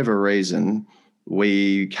 for whatever reason,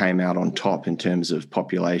 we came out on top in terms of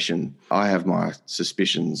population. I have my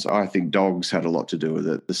suspicions. I think dogs had a lot to do with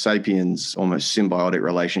it. The sapiens' almost symbiotic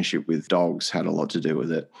relationship with dogs had a lot to do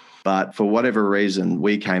with it. But for whatever reason,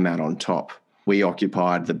 we came out on top. We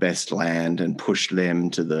occupied the best land and pushed them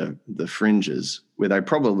to the fringes, where they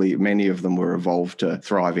probably, many of them were evolved to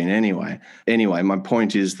thrive in anyway. Anyway, my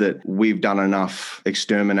point is that we've done enough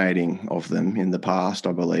exterminating of them in the past,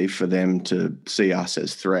 I believe, for them to see us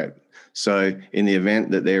as threat. So in the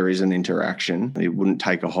event that there is an interaction, it wouldn't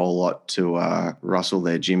take a whole lot to rustle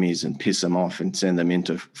their jimmies and piss them off and send them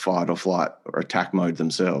into fight or flight or attack mode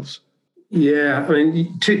themselves. Yeah, I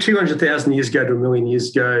mean, 200,000 years ago to 1 million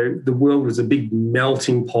years ago, the world was a big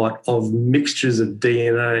melting pot of mixtures of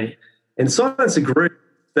DNA. And science agrees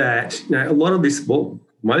that a lot of this,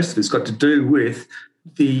 most of it's got to do with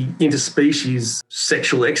the interspecies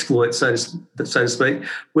sexual exploit, so to speak,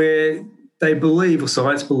 where they believe, or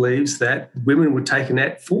science believes, that women were taken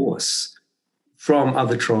at force from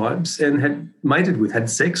other tribes and had mated with, had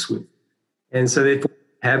sex with. And so therefore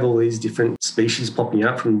have all these different species popping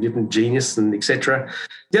up from different genus and etc.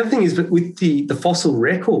 The other thing is that with the fossil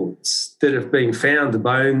records that have been found, the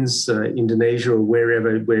bones, Indonesia or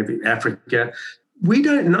wherever, Africa, we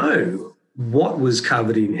don't know what was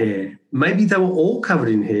covered in hair. Maybe they were all covered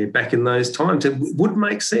in hair back in those times. It would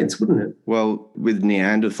make sense, wouldn't it? Well, with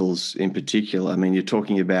Neanderthals in particular, I mean, you're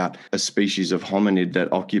talking about a species of hominid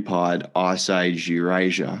that occupied Ice Age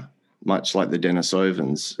Eurasia, much like the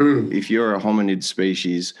Denisovans. If you're a hominid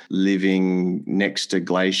species living next to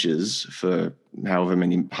glaciers for however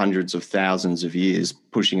many hundreds of thousands of years,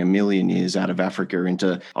 pushing 1 million years out of Africa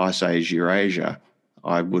into Ice Age Eurasia,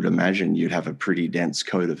 I would imagine you'd have a pretty dense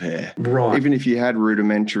coat of hair. Right. Even if you had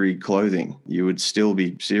rudimentary clothing, you would still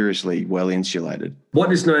be seriously well insulated.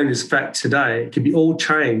 What is known as fact today can be all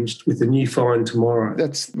changed with a new find tomorrow.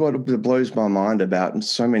 That's what blows my mind about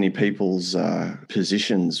so many people's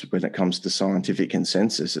positions when it comes to scientific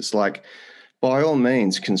consensus. It's like, by all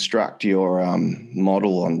means, construct your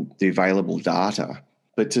model on the available data.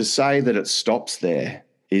 But to say that it stops there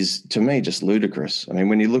is, to me, just ludicrous. I mean,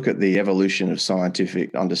 when you look at the evolution of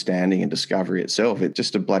scientific understanding and discovery itself, it's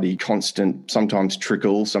just a bloody constant, sometimes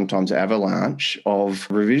trickle, sometimes avalanche of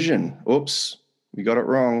revision. Oops, we got it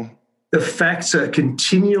wrong. The facts are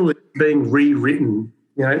continually being rewritten.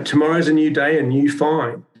 Tomorrow's a new day, a new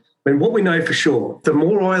find. I mean, what we know for sure, the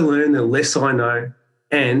more I learn, the less I know.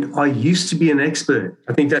 And I used to be an expert.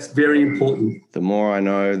 I think that's very important. The more I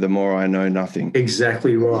know nothing.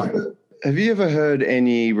 Exactly right. Have you ever heard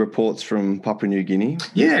any reports from Papua New Guinea?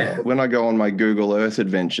 Yeah. When I go on my Google Earth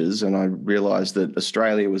adventures and I realise that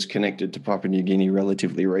Australia was connected to Papua New Guinea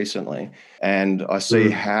relatively recently, and I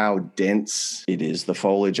see how dense it is, the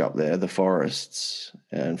foliage up there, the forests,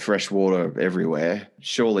 and fresh water everywhere,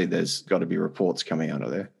 surely there's got to be reports coming out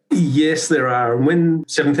of there. Yes, there are. And when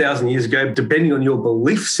 7,000 years ago, depending on your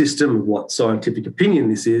belief system of what scientific opinion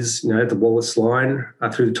this is, the Wallace Line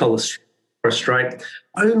through the Torres Strait,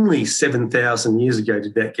 only 7,000 years ago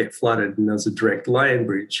did that get flooded, and there was a direct land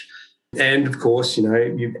bridge. And of course, now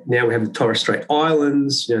we have the Torres Strait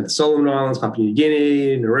Islands, the Solomon Islands, Papua New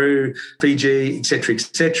Guinea, Nauru, Fiji, et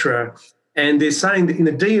cetera, and they're saying that in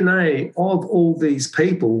the DNA of all these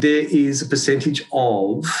people, there is a percentage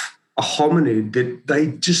of a hominid that they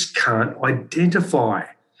just can't identify.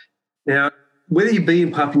 Now, whether you be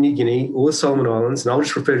in Papua New Guinea or the Solomon Islands, and I'll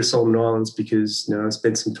just refer to Solomon Islands because I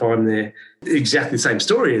spent some time there, exactly the same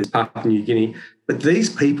story as Papua New Guinea, but these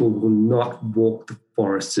people will not walk the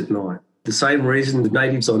forests at night. The same reason the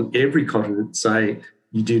natives on every continent say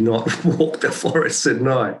you do not walk the forests at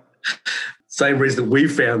night. Same reason that we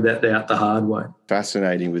found that out the hard way.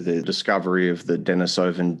 Fascinating with the discovery of the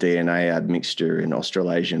Denisovan DNA admixture in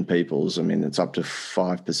Australasian peoples. I mean, it's up to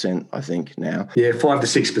 5%, I think, now. Yeah, 5 to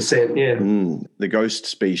 6%, yeah. The ghost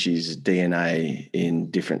species DNA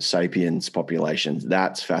in different sapiens populations,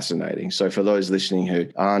 that's fascinating. So for those listening who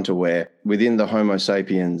aren't aware, within the Homo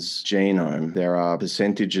sapiens genome, there are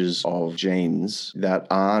percentages of genes that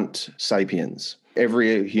aren't sapiens.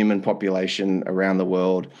 Every human population around the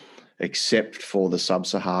world, except for the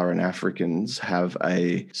sub-Saharan Africans, have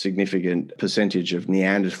a significant percentage of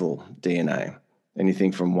Neanderthal DNA,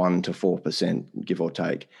 anything from 1 to 4%, give or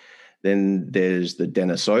take. Then there's the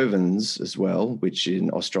Denisovans as well, which in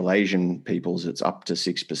Australasian peoples, it's up to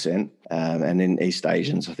 6%. And in East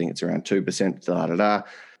Asians, I think it's around 2%,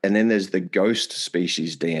 And then there's the ghost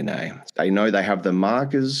species DNA. They know they have the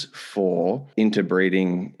markers for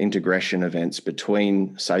interbreeding, integration events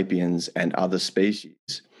between sapiens and other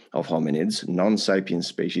species of hominids, non-sapien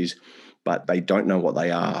species, but they don't know what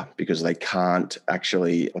they are because they can't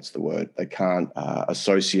actually, They can't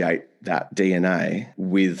associate that DNA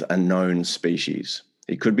with a known species.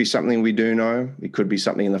 It could be something we do know. It could be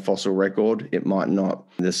something in the fossil record. It might not.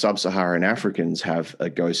 The sub-Saharan Africans have a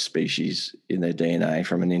ghost species in their DNA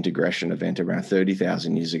from an integration event around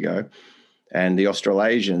 30,000 years ago. And the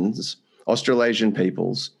Australasian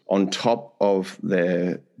peoples, on top of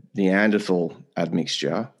their Neanderthal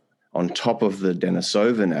admixture, on top of the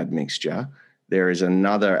Denisovan admixture, there is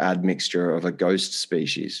another admixture of a ghost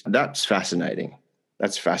species. That's fascinating.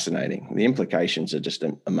 The implications are just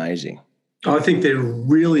amazing. I think they're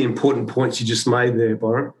really important points you just made there,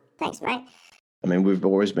 Byron. Thanks, mate. I mean, we've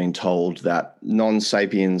always been told that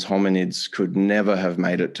non-sapiens hominids could never have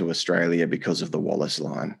made it to Australia because of the Wallace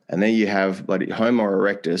Line. And then you have Homo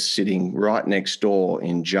erectus sitting right next door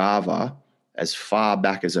in Java as far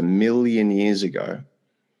back as 1 million years ago.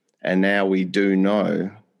 And now we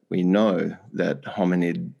know that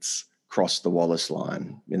hominids crossed the Wallace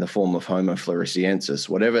Line in the form of Homo floresiensis.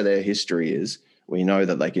 Whatever their history is, we know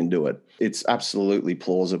that they can do it. It's absolutely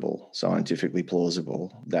plausible, scientifically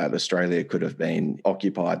plausible, that Australia could have been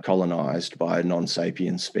occupied, colonised by a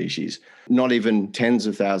non-sapien species. Not even tens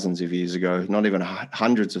of thousands of years ago, not even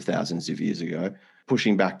hundreds of thousands of years ago,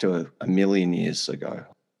 pushing back to 1 million years ago.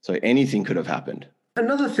 So anything could have happened.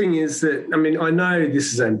 Another thing is that, I know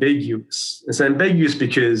this is ambiguous. It's ambiguous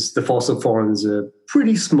because the fossil finds are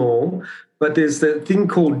pretty small, but there's that thing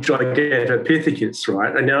called Gigantopithecus,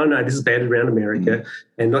 right? And now I know this is banned around America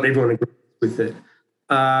and not everyone agrees with it.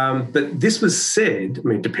 But this was said,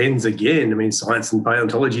 it depends again. Science and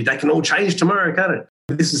paleontology, they can all change tomorrow, can't it?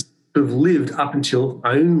 This is have lived up until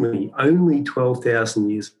only 12,000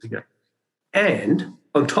 years ago. And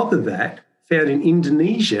on top of that, found in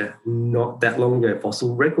Indonesia not that long ago,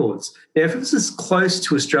 fossil records. Now, if it's as close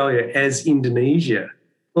to Australia as Indonesia,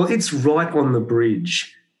 well, it's right on the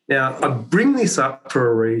bridge. Now, I bring this up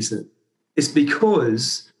for a reason. It's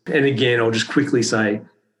because, and again, I'll just quickly say,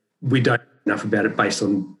 we don't know enough about it based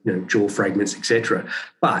on jaw fragments, etc.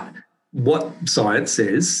 But what science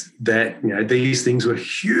says that these things were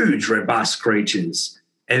huge, robust creatures,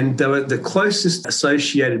 and they were the closest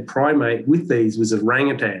associated primate with these was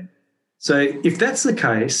orangutan. So if that's the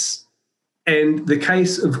case, and the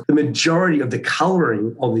case of the majority of the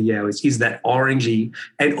colouring of the Yowies is that orangey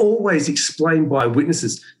and always explained by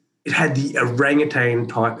witnesses, it had the orangutan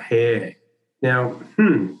type hair. Now,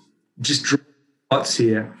 just draw dots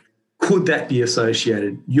here. Could that be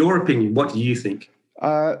associated? Your opinion, what do you think?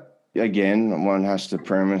 Again, one has to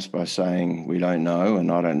premise by saying we don't know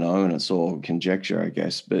and I don't know, and it's all conjecture, I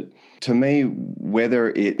guess. But to me, whether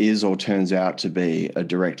it is or turns out to be a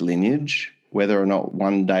direct lineage, whether or not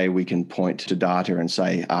one day we can point to data and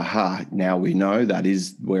say, aha, now we know that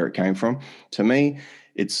is where it came from, to me,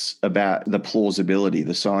 it's about the plausibility,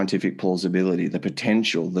 the scientific plausibility, the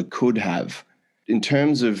potential, the could have. In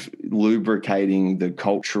terms of lubricating the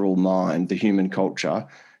cultural mind, the human culture,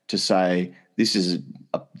 to say this is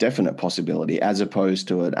a definite possibility as opposed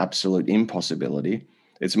to an absolute impossibility,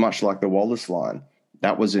 it's much like the Wallace Line.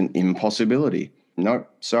 That was an impossibility. No,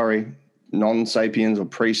 sorry, non-sapiens or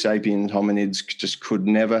pre-sapiens hominids just could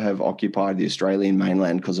never have occupied the Australian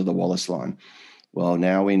mainland because of the Wallace Line. Well,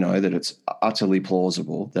 now we know that it's utterly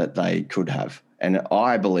plausible that they could have. And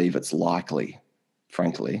I believe it's likely,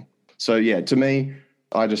 frankly. So, yeah, to me,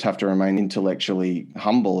 I just have to remain intellectually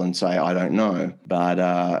humble and say, I don't know.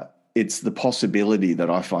 But it's the possibility that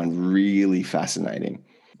I find really fascinating.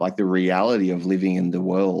 Like the reality of living in the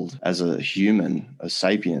world as a human, as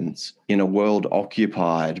sapiens, in a world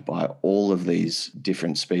occupied by all of these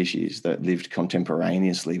different species that lived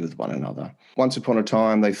contemporaneously with one another. Once upon a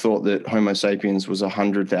time, they thought that Homo sapiens was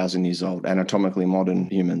 100,000 years old, anatomically modern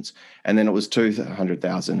humans, and then it was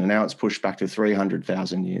 200,000, and now it's pushed back to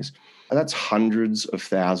 300,000 years. And that's hundreds of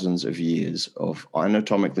thousands of years of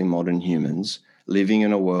anatomically modern humans living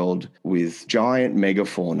in a world with giant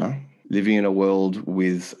megafauna, living in a world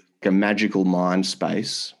with a magical mind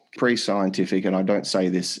space, pre-scientific, and I don't say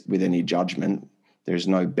this with any judgment. There's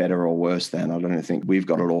no better or worse than. I don't think we've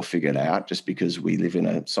got it all figured out just because we live in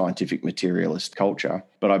a scientific materialist culture.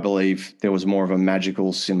 But I believe there was more of a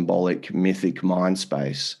magical, symbolic, mythic mind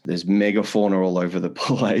space. There's megafauna all over the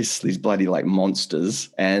place, these bloody like monsters,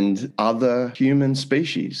 and other human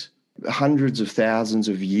species. Hundreds of thousands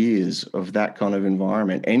of years of that kind of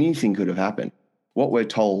environment. Anything could have happened. What we're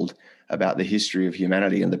told about the history of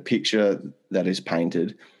humanity and the picture that is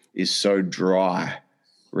painted is so dry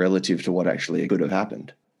relative to what actually could have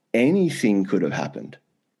happened. Anything could have happened.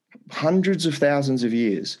 Hundreds of thousands of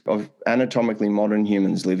years of anatomically modern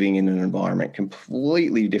humans living in an environment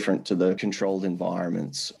completely different to the controlled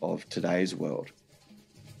environments of today's world.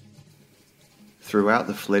 Throughout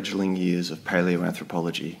the fledgling years of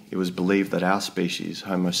paleoanthropology, it was believed that our species,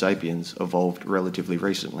 Homo sapiens, evolved relatively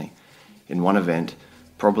recently. In one event,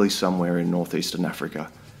 probably somewhere in northeastern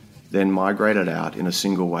Africa, then migrated out in a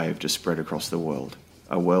single wave to spread across the world,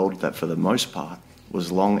 a world that for the most part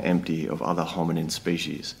was long empty of other hominin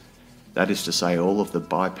species. That is to say, all of the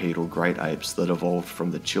bipedal great apes that evolved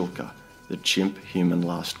from the chilka, the chimp-human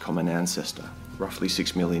last common ancestor, roughly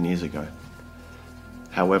 6 million years ago.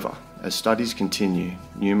 However, as studies continue,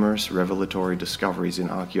 numerous revelatory discoveries in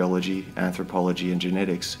archaeology, anthropology, and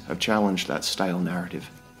genetics have challenged that stale narrative.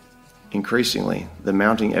 Increasingly, the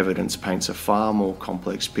mounting evidence paints a far more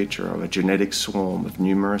complex picture of a genetic swarm of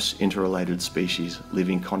numerous interrelated species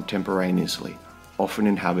living contemporaneously, often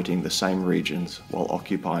inhabiting the same regions while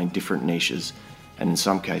occupying different niches, and in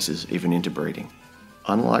some cases even interbreeding.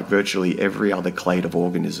 Unlike virtually every other clade of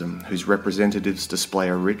organism whose representatives display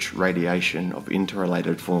a rich radiation of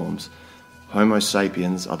interrelated forms, Homo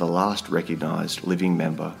sapiens are the last recognised living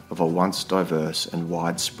member of a once diverse and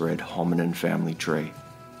widespread hominin family tree.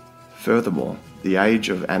 Furthermore, the age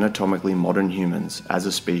of anatomically modern humans as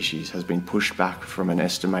a species has been pushed back from an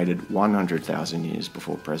estimated 100,000 years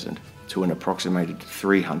before present to an approximated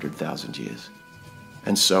 300,000 years.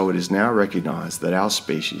 And so it is now recognised that our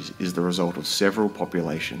species is the result of several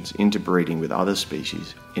populations interbreeding with other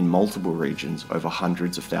species in multiple regions over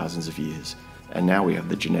hundreds of thousands of years, and now we have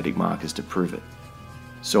the genetic markers to prove it.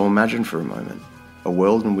 So imagine for a moment a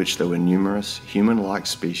world in which there were numerous human-like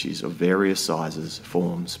species of various sizes,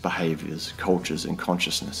 forms, behaviours, cultures and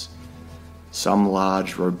consciousness. Some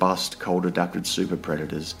large, robust, cold-adapted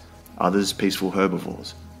super-predators, others peaceful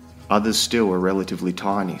herbivores. Others still are relatively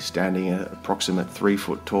tiny, standing at approximate 3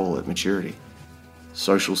 foot tall at maturity.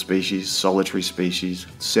 Social species, solitary species,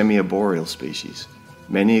 semi-arboreal species,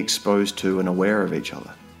 many exposed to and aware of each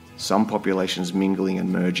other. Some populations mingling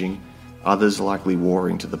and merging, others likely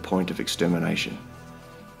warring to the point of extermination.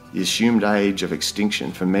 The assumed age of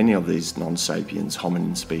extinction for many of these non-sapiens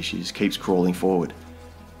hominin species keeps crawling forward.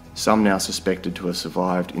 Some now suspected to have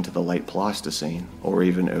survived into the late Pleistocene or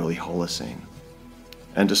even early Holocene.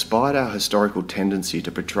 And despite our historical tendency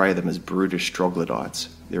to portray them as brutish troglodytes,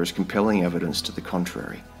 there is compelling evidence to the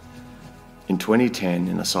contrary. In 2010,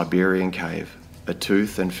 in a Siberian cave, a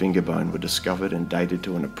tooth and finger bone were discovered and dated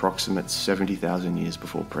to an approximate 70,000 years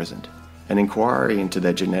before present. An inquiry into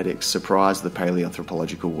their genetics surprised the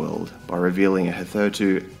paleoanthropological world by revealing a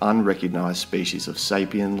hitherto unrecognised species of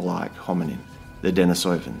sapien-like hominin, the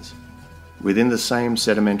Denisovans. Within the same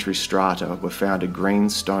sedimentary strata were found a green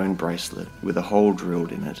stone bracelet with a hole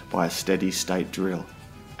drilled in it by a steady-state drill,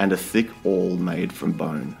 and a thick awl made from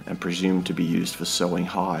bone and presumed to be used for sewing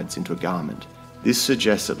hides into a garment. This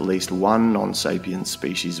suggests at least one non-sapien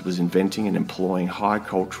species was inventing and employing high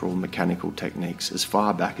cultural mechanical techniques as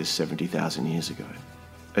far back as 70,000 years ago.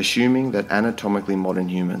 Assuming that anatomically modern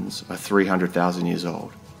humans are 300,000 years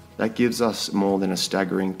old, that gives us more than a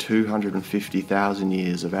staggering 250,000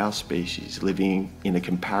 years of our species living in a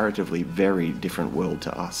comparatively very different world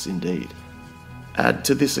to us indeed. Add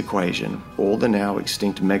to this equation all the now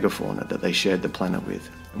extinct megafauna that they shared the planet with,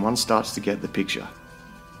 and one starts to get the picture.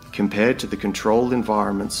 Compared to the controlled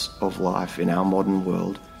environments of life in our modern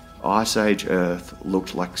world, Ice Age Earth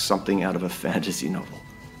looked like something out of a fantasy novel.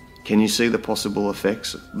 Can you see the possible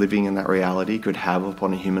effects living in that reality could have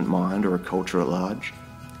upon a human mind or a culture at large?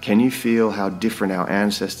 Can you feel how different our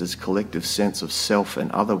ancestors' collective sense of self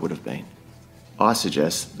and other would have been? I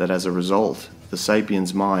suggest that as a result, the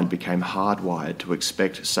sapiens' mind became hardwired to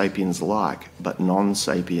expect sapiens-like but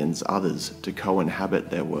non-sapiens others to co-inhabit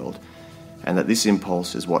their world, and that this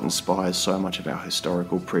impulse is what inspires so much of our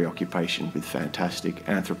historical preoccupation with fantastic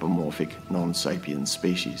anthropomorphic non-sapien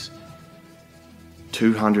species.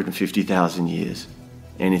 250,000 years,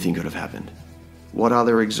 anything could have happened. What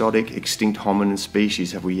other exotic, extinct hominin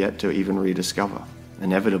species have we yet to even rediscover?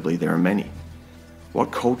 Inevitably, there are many.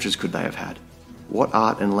 What cultures could they have had? What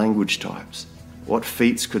art and language types? What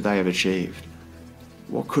feats could they have achieved?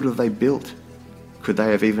 What could have they built? Could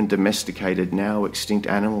they have even domesticated now extinct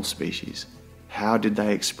animal species? How did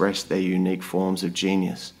they express their unique forms of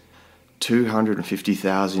genius?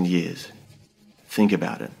 250,000 years. Think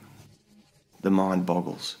about it. The mind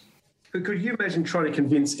boggles. But could you imagine trying to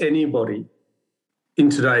convince anybody in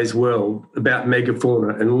today's world about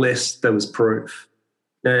megafauna unless there was proof?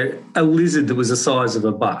 Now, a lizard that was the size of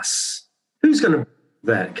a bus. Who's going to do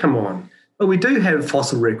that? Come on. Well, we do have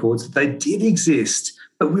fossil records that they did exist,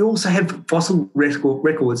 but we also have fossil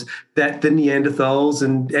records that the Neanderthals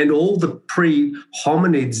and all the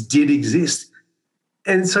pre-hominids did exist.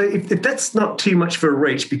 And so if that's not too much for a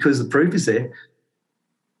reach because the proof is there,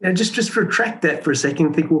 now, just retract that for a second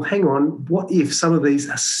and think, well, hang on, what if some of these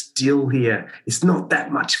are still here? It's not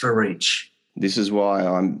that much for reach. This is why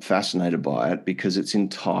I'm fascinated by it, because it's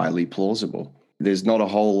entirely plausible. There's not a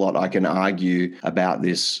whole lot I can argue about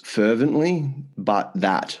this fervently, but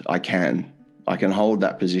that I can. I can hold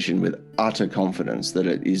that position with utter confidence that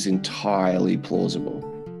it is entirely plausible.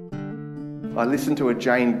 I listened to a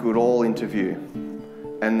Jane Goodall interview,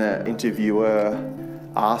 and the interviewer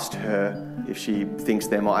asked her if she thinks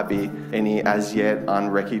there might be any as yet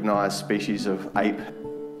unrecognised species of ape.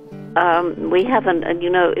 We haven't, and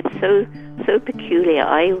it's so peculiar.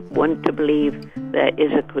 I want to believe there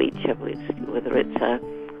is a creature, whether it's a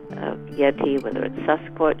Yeti, whether it's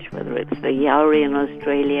Sasquatch, whether it's the Yowie in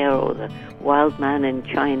Australia or the wild man in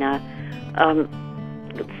China.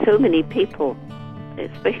 So many people,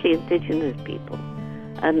 especially indigenous people.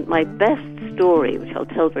 And my best story, which I'll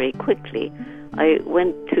tell very quickly, I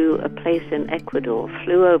went to a place in Ecuador,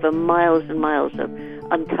 flew over miles and miles of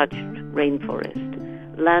untouched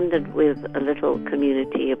rainforest, landed with a little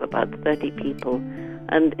community of about 30 people,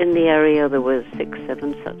 and in the area there were 6,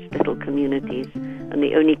 7 such little communities, and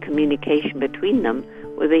the only communication between them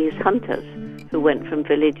were these hunters who went from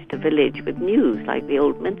village to village with news like the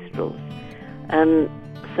old minstrels. And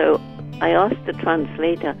so I asked the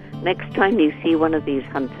translator, next time you see one of these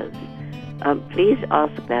hunters, please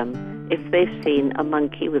ask them if they've seen a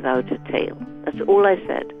monkey without a tail. That's all I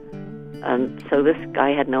said. And so this guy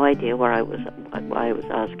had no idea why I was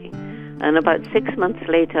asking. And about 6 months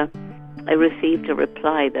later, I received a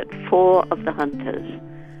reply that 4 of the hunters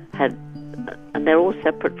had, and they're all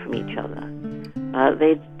separate from each other,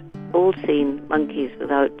 they'd all seen monkeys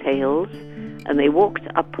without tails, and they walked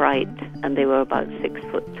upright, and they were about 6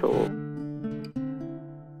 foot tall.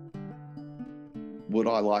 Would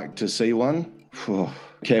I like to see one?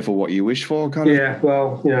 Careful what you wish for, kind of. Yeah,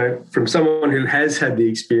 well, from someone who has had the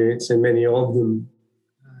experience, and many of them,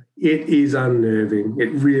 it is unnerving.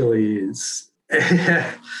 It really is.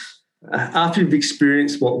 After you've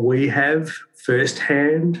experienced what we have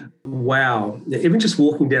firsthand, wow. Even just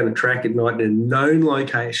walking down the track at night in a known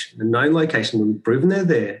location when we've proven they're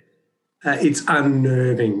there, it's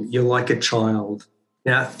unnerving. You're like a child.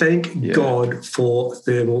 Now, thank God for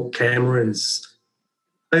thermal cameras.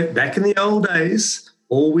 Back in the old days,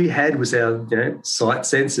 all we had was our sight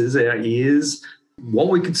sensors, our ears. What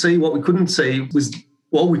we could see, what we couldn't see was,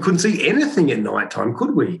 we couldn't see anything at night time,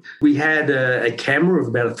 could we? We had a camera of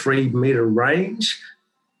about a 3-metre range,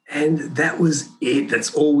 and that was it.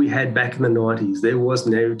 That's all we had back in the 90s. There was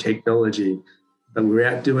no technology, but we're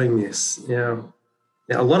out doing this. Now,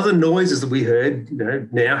 a lot of the noises that we heard,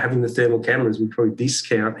 now having the thermal cameras, we probably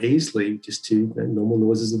discount easily just to normal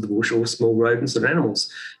noises of the bush or small rodents and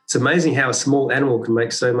animals. It's amazing how a small animal can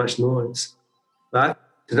make so much noise. But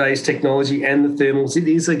today's technology and the thermals, it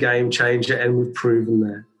is a game changer, and we've proven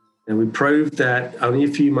that. And we proved that only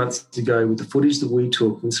a few months ago with the footage that we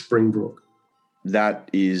took in Springbrook. That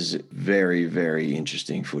is very, very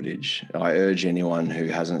interesting footage. I urge anyone who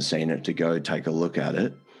hasn't seen it to go take a look at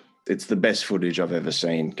it. It's the best footage I've ever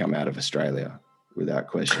seen come out of Australia, without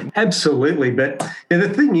question. Absolutely. But the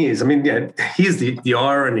thing is, here's the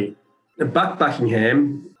irony. Buck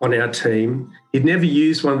Buckingham on our team, he'd never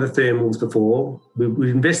used one of the thermals before.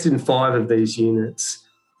 We invested in 5 of these units.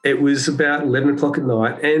 It was about 11 o'clock at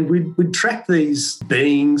night, and we'd track these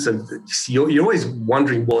beings, and you're always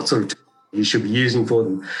wondering what sort of technology you should be using for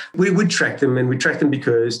them. We would track them, and we tracked them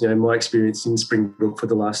because, my experience in Springbrook for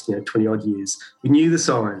the last, 20-odd years, we knew the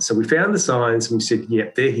signs. So we found the signs, and we said,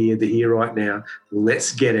 yep, they're here right now.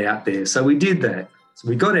 Let's get out there. So we did that. So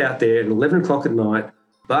we got out there at 11 o'clock at night.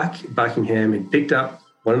 Buckingham had picked up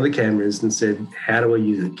one of the cameras and said, how do I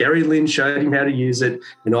use it? Gary Lynn showed him how to use it,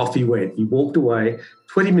 and off he went. He walked away.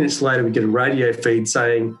 20 minutes later, we get a radio feed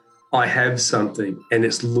saying, I have something, and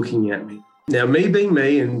it's looking at me. Now, me being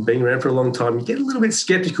me and being around for a long time, you get a little bit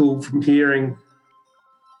sceptical from hearing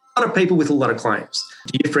a lot of people with a lot of claims.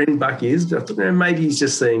 Do your friend Buck is? I thought, maybe he's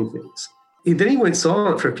just seeing things. Then he went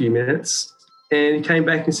silent for a few minutes, and he came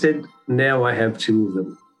back and said, now I have two of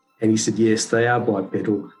them. And he said, yes, they are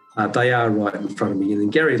bipedal. They are right in front of me. And then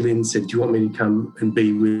Gary Lynn said, do you want me to come and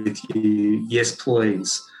be with you? Yes,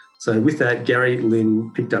 please. So with that, Gary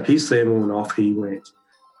Lynn picked up his thermal and off he went.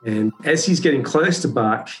 And as he's getting close to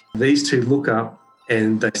Buck, these two look up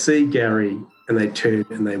and they see Gary and they turn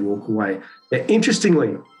and they walk away. Now,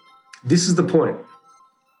 interestingly, this is the point.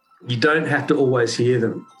 You don't have to always hear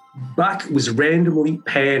them. Buck was randomly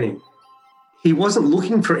panning. He wasn't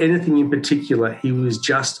looking for anything in particular. He was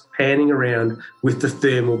just panning around with the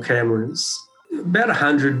thermal cameras. About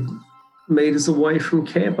 100 metres away from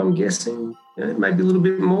camp, I'm guessing, maybe a little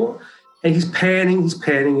bit more. And he's panning.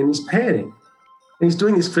 And he's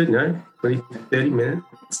doing this for, 20, 30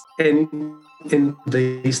 minutes. And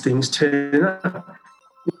these things turn up.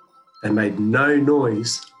 They made no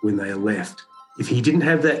noise when they left. If he didn't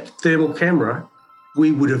have that thermal camera,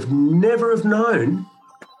 we would have never have known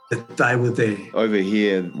that they were there. Over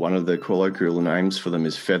here, one of the colloquial names for them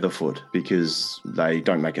is featherfoot because they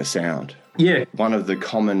don't make a sound. Yeah. One of the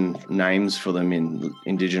common names for them in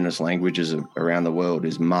Indigenous languages around the world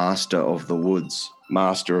is master of the woods,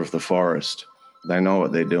 master of the forest. They know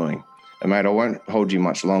what they're doing. And mate, I won't hold you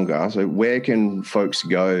much longer. So where can folks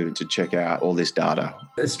go to check out all this data?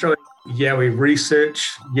 Australia Yowie research,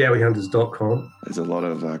 yowiehunters.com. There's a lot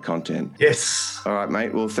of content. Yes. All right,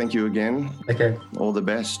 mate. Well, thank you again. Okay. All the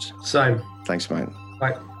best. Same. Thanks, mate.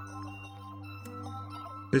 Bye.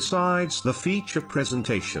 Besides the feature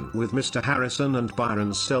presentation with Mr. Harrison and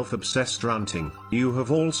Byron's self-obsessed ranting, you have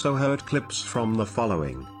also heard clips from the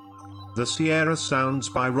following. The Sierra Sounds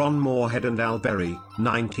by Ron Moorhead and Al Berry,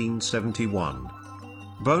 1971.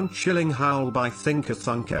 Bone-chilling howl by Thinker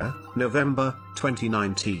Thunker, November,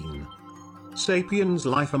 2019. Sapiens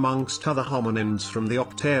Life Amongst Other Hominins from the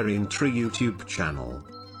Octarian Tree YouTube channel.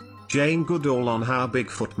 Jane Goodall on How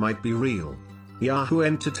Bigfoot Might Be Real. Yahoo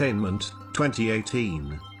Entertainment,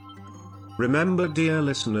 2018. Remember, dear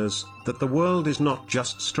listeners, that the world is not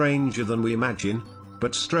just stranger than we imagine,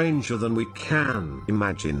 but stranger than we can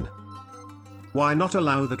imagine. Why not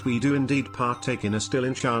allow that we do indeed partake in a still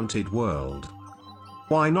enchanted world?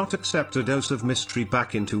 Why not accept a dose of mystery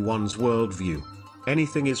back into one's worldview?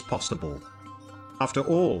 Anything is possible. After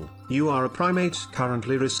all, you are a primate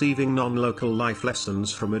currently receiving non-local life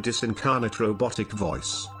lessons from a disincarnate robotic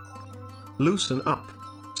voice. Loosen up.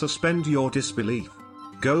 Suspend your disbelief.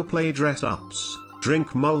 Go play dress-ups,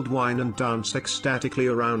 drink mulled wine and dance ecstatically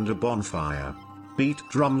around a bonfire. Beat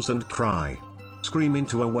drums and cry. Scream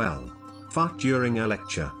into a well. Fart during a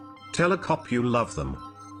lecture. Tell a cop you love them.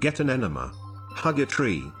 Get an enema. Hug a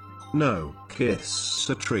tree. No, kiss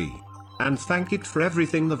a tree. And thank it for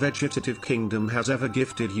everything the vegetative kingdom has ever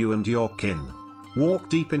gifted you and your kin. Walk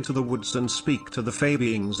deep into the woods and speak to the fey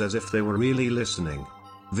beings as if they were really listening.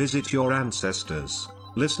 Visit your ancestors.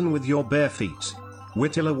 Listen with your bare feet.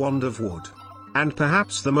 Whittle a wand of wood. And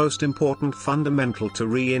perhaps the most important fundamental to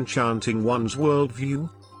re-enchanting one's worldview?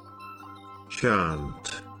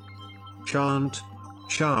 Chant. Chant.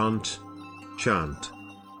 Chant. Chant.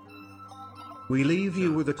 We leave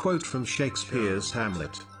you with a quote from Shakespeare's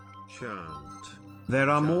Hamlet. Chant. There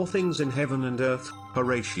are more things in heaven and earth,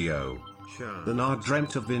 Horatio, than are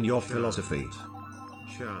dreamt of in your philosophy.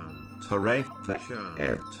 Hooray for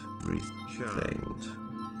everything. Chant.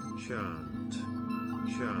 Chant.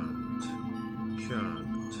 Chant.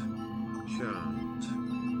 Chant. Chant.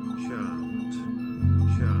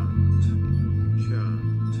 Chant.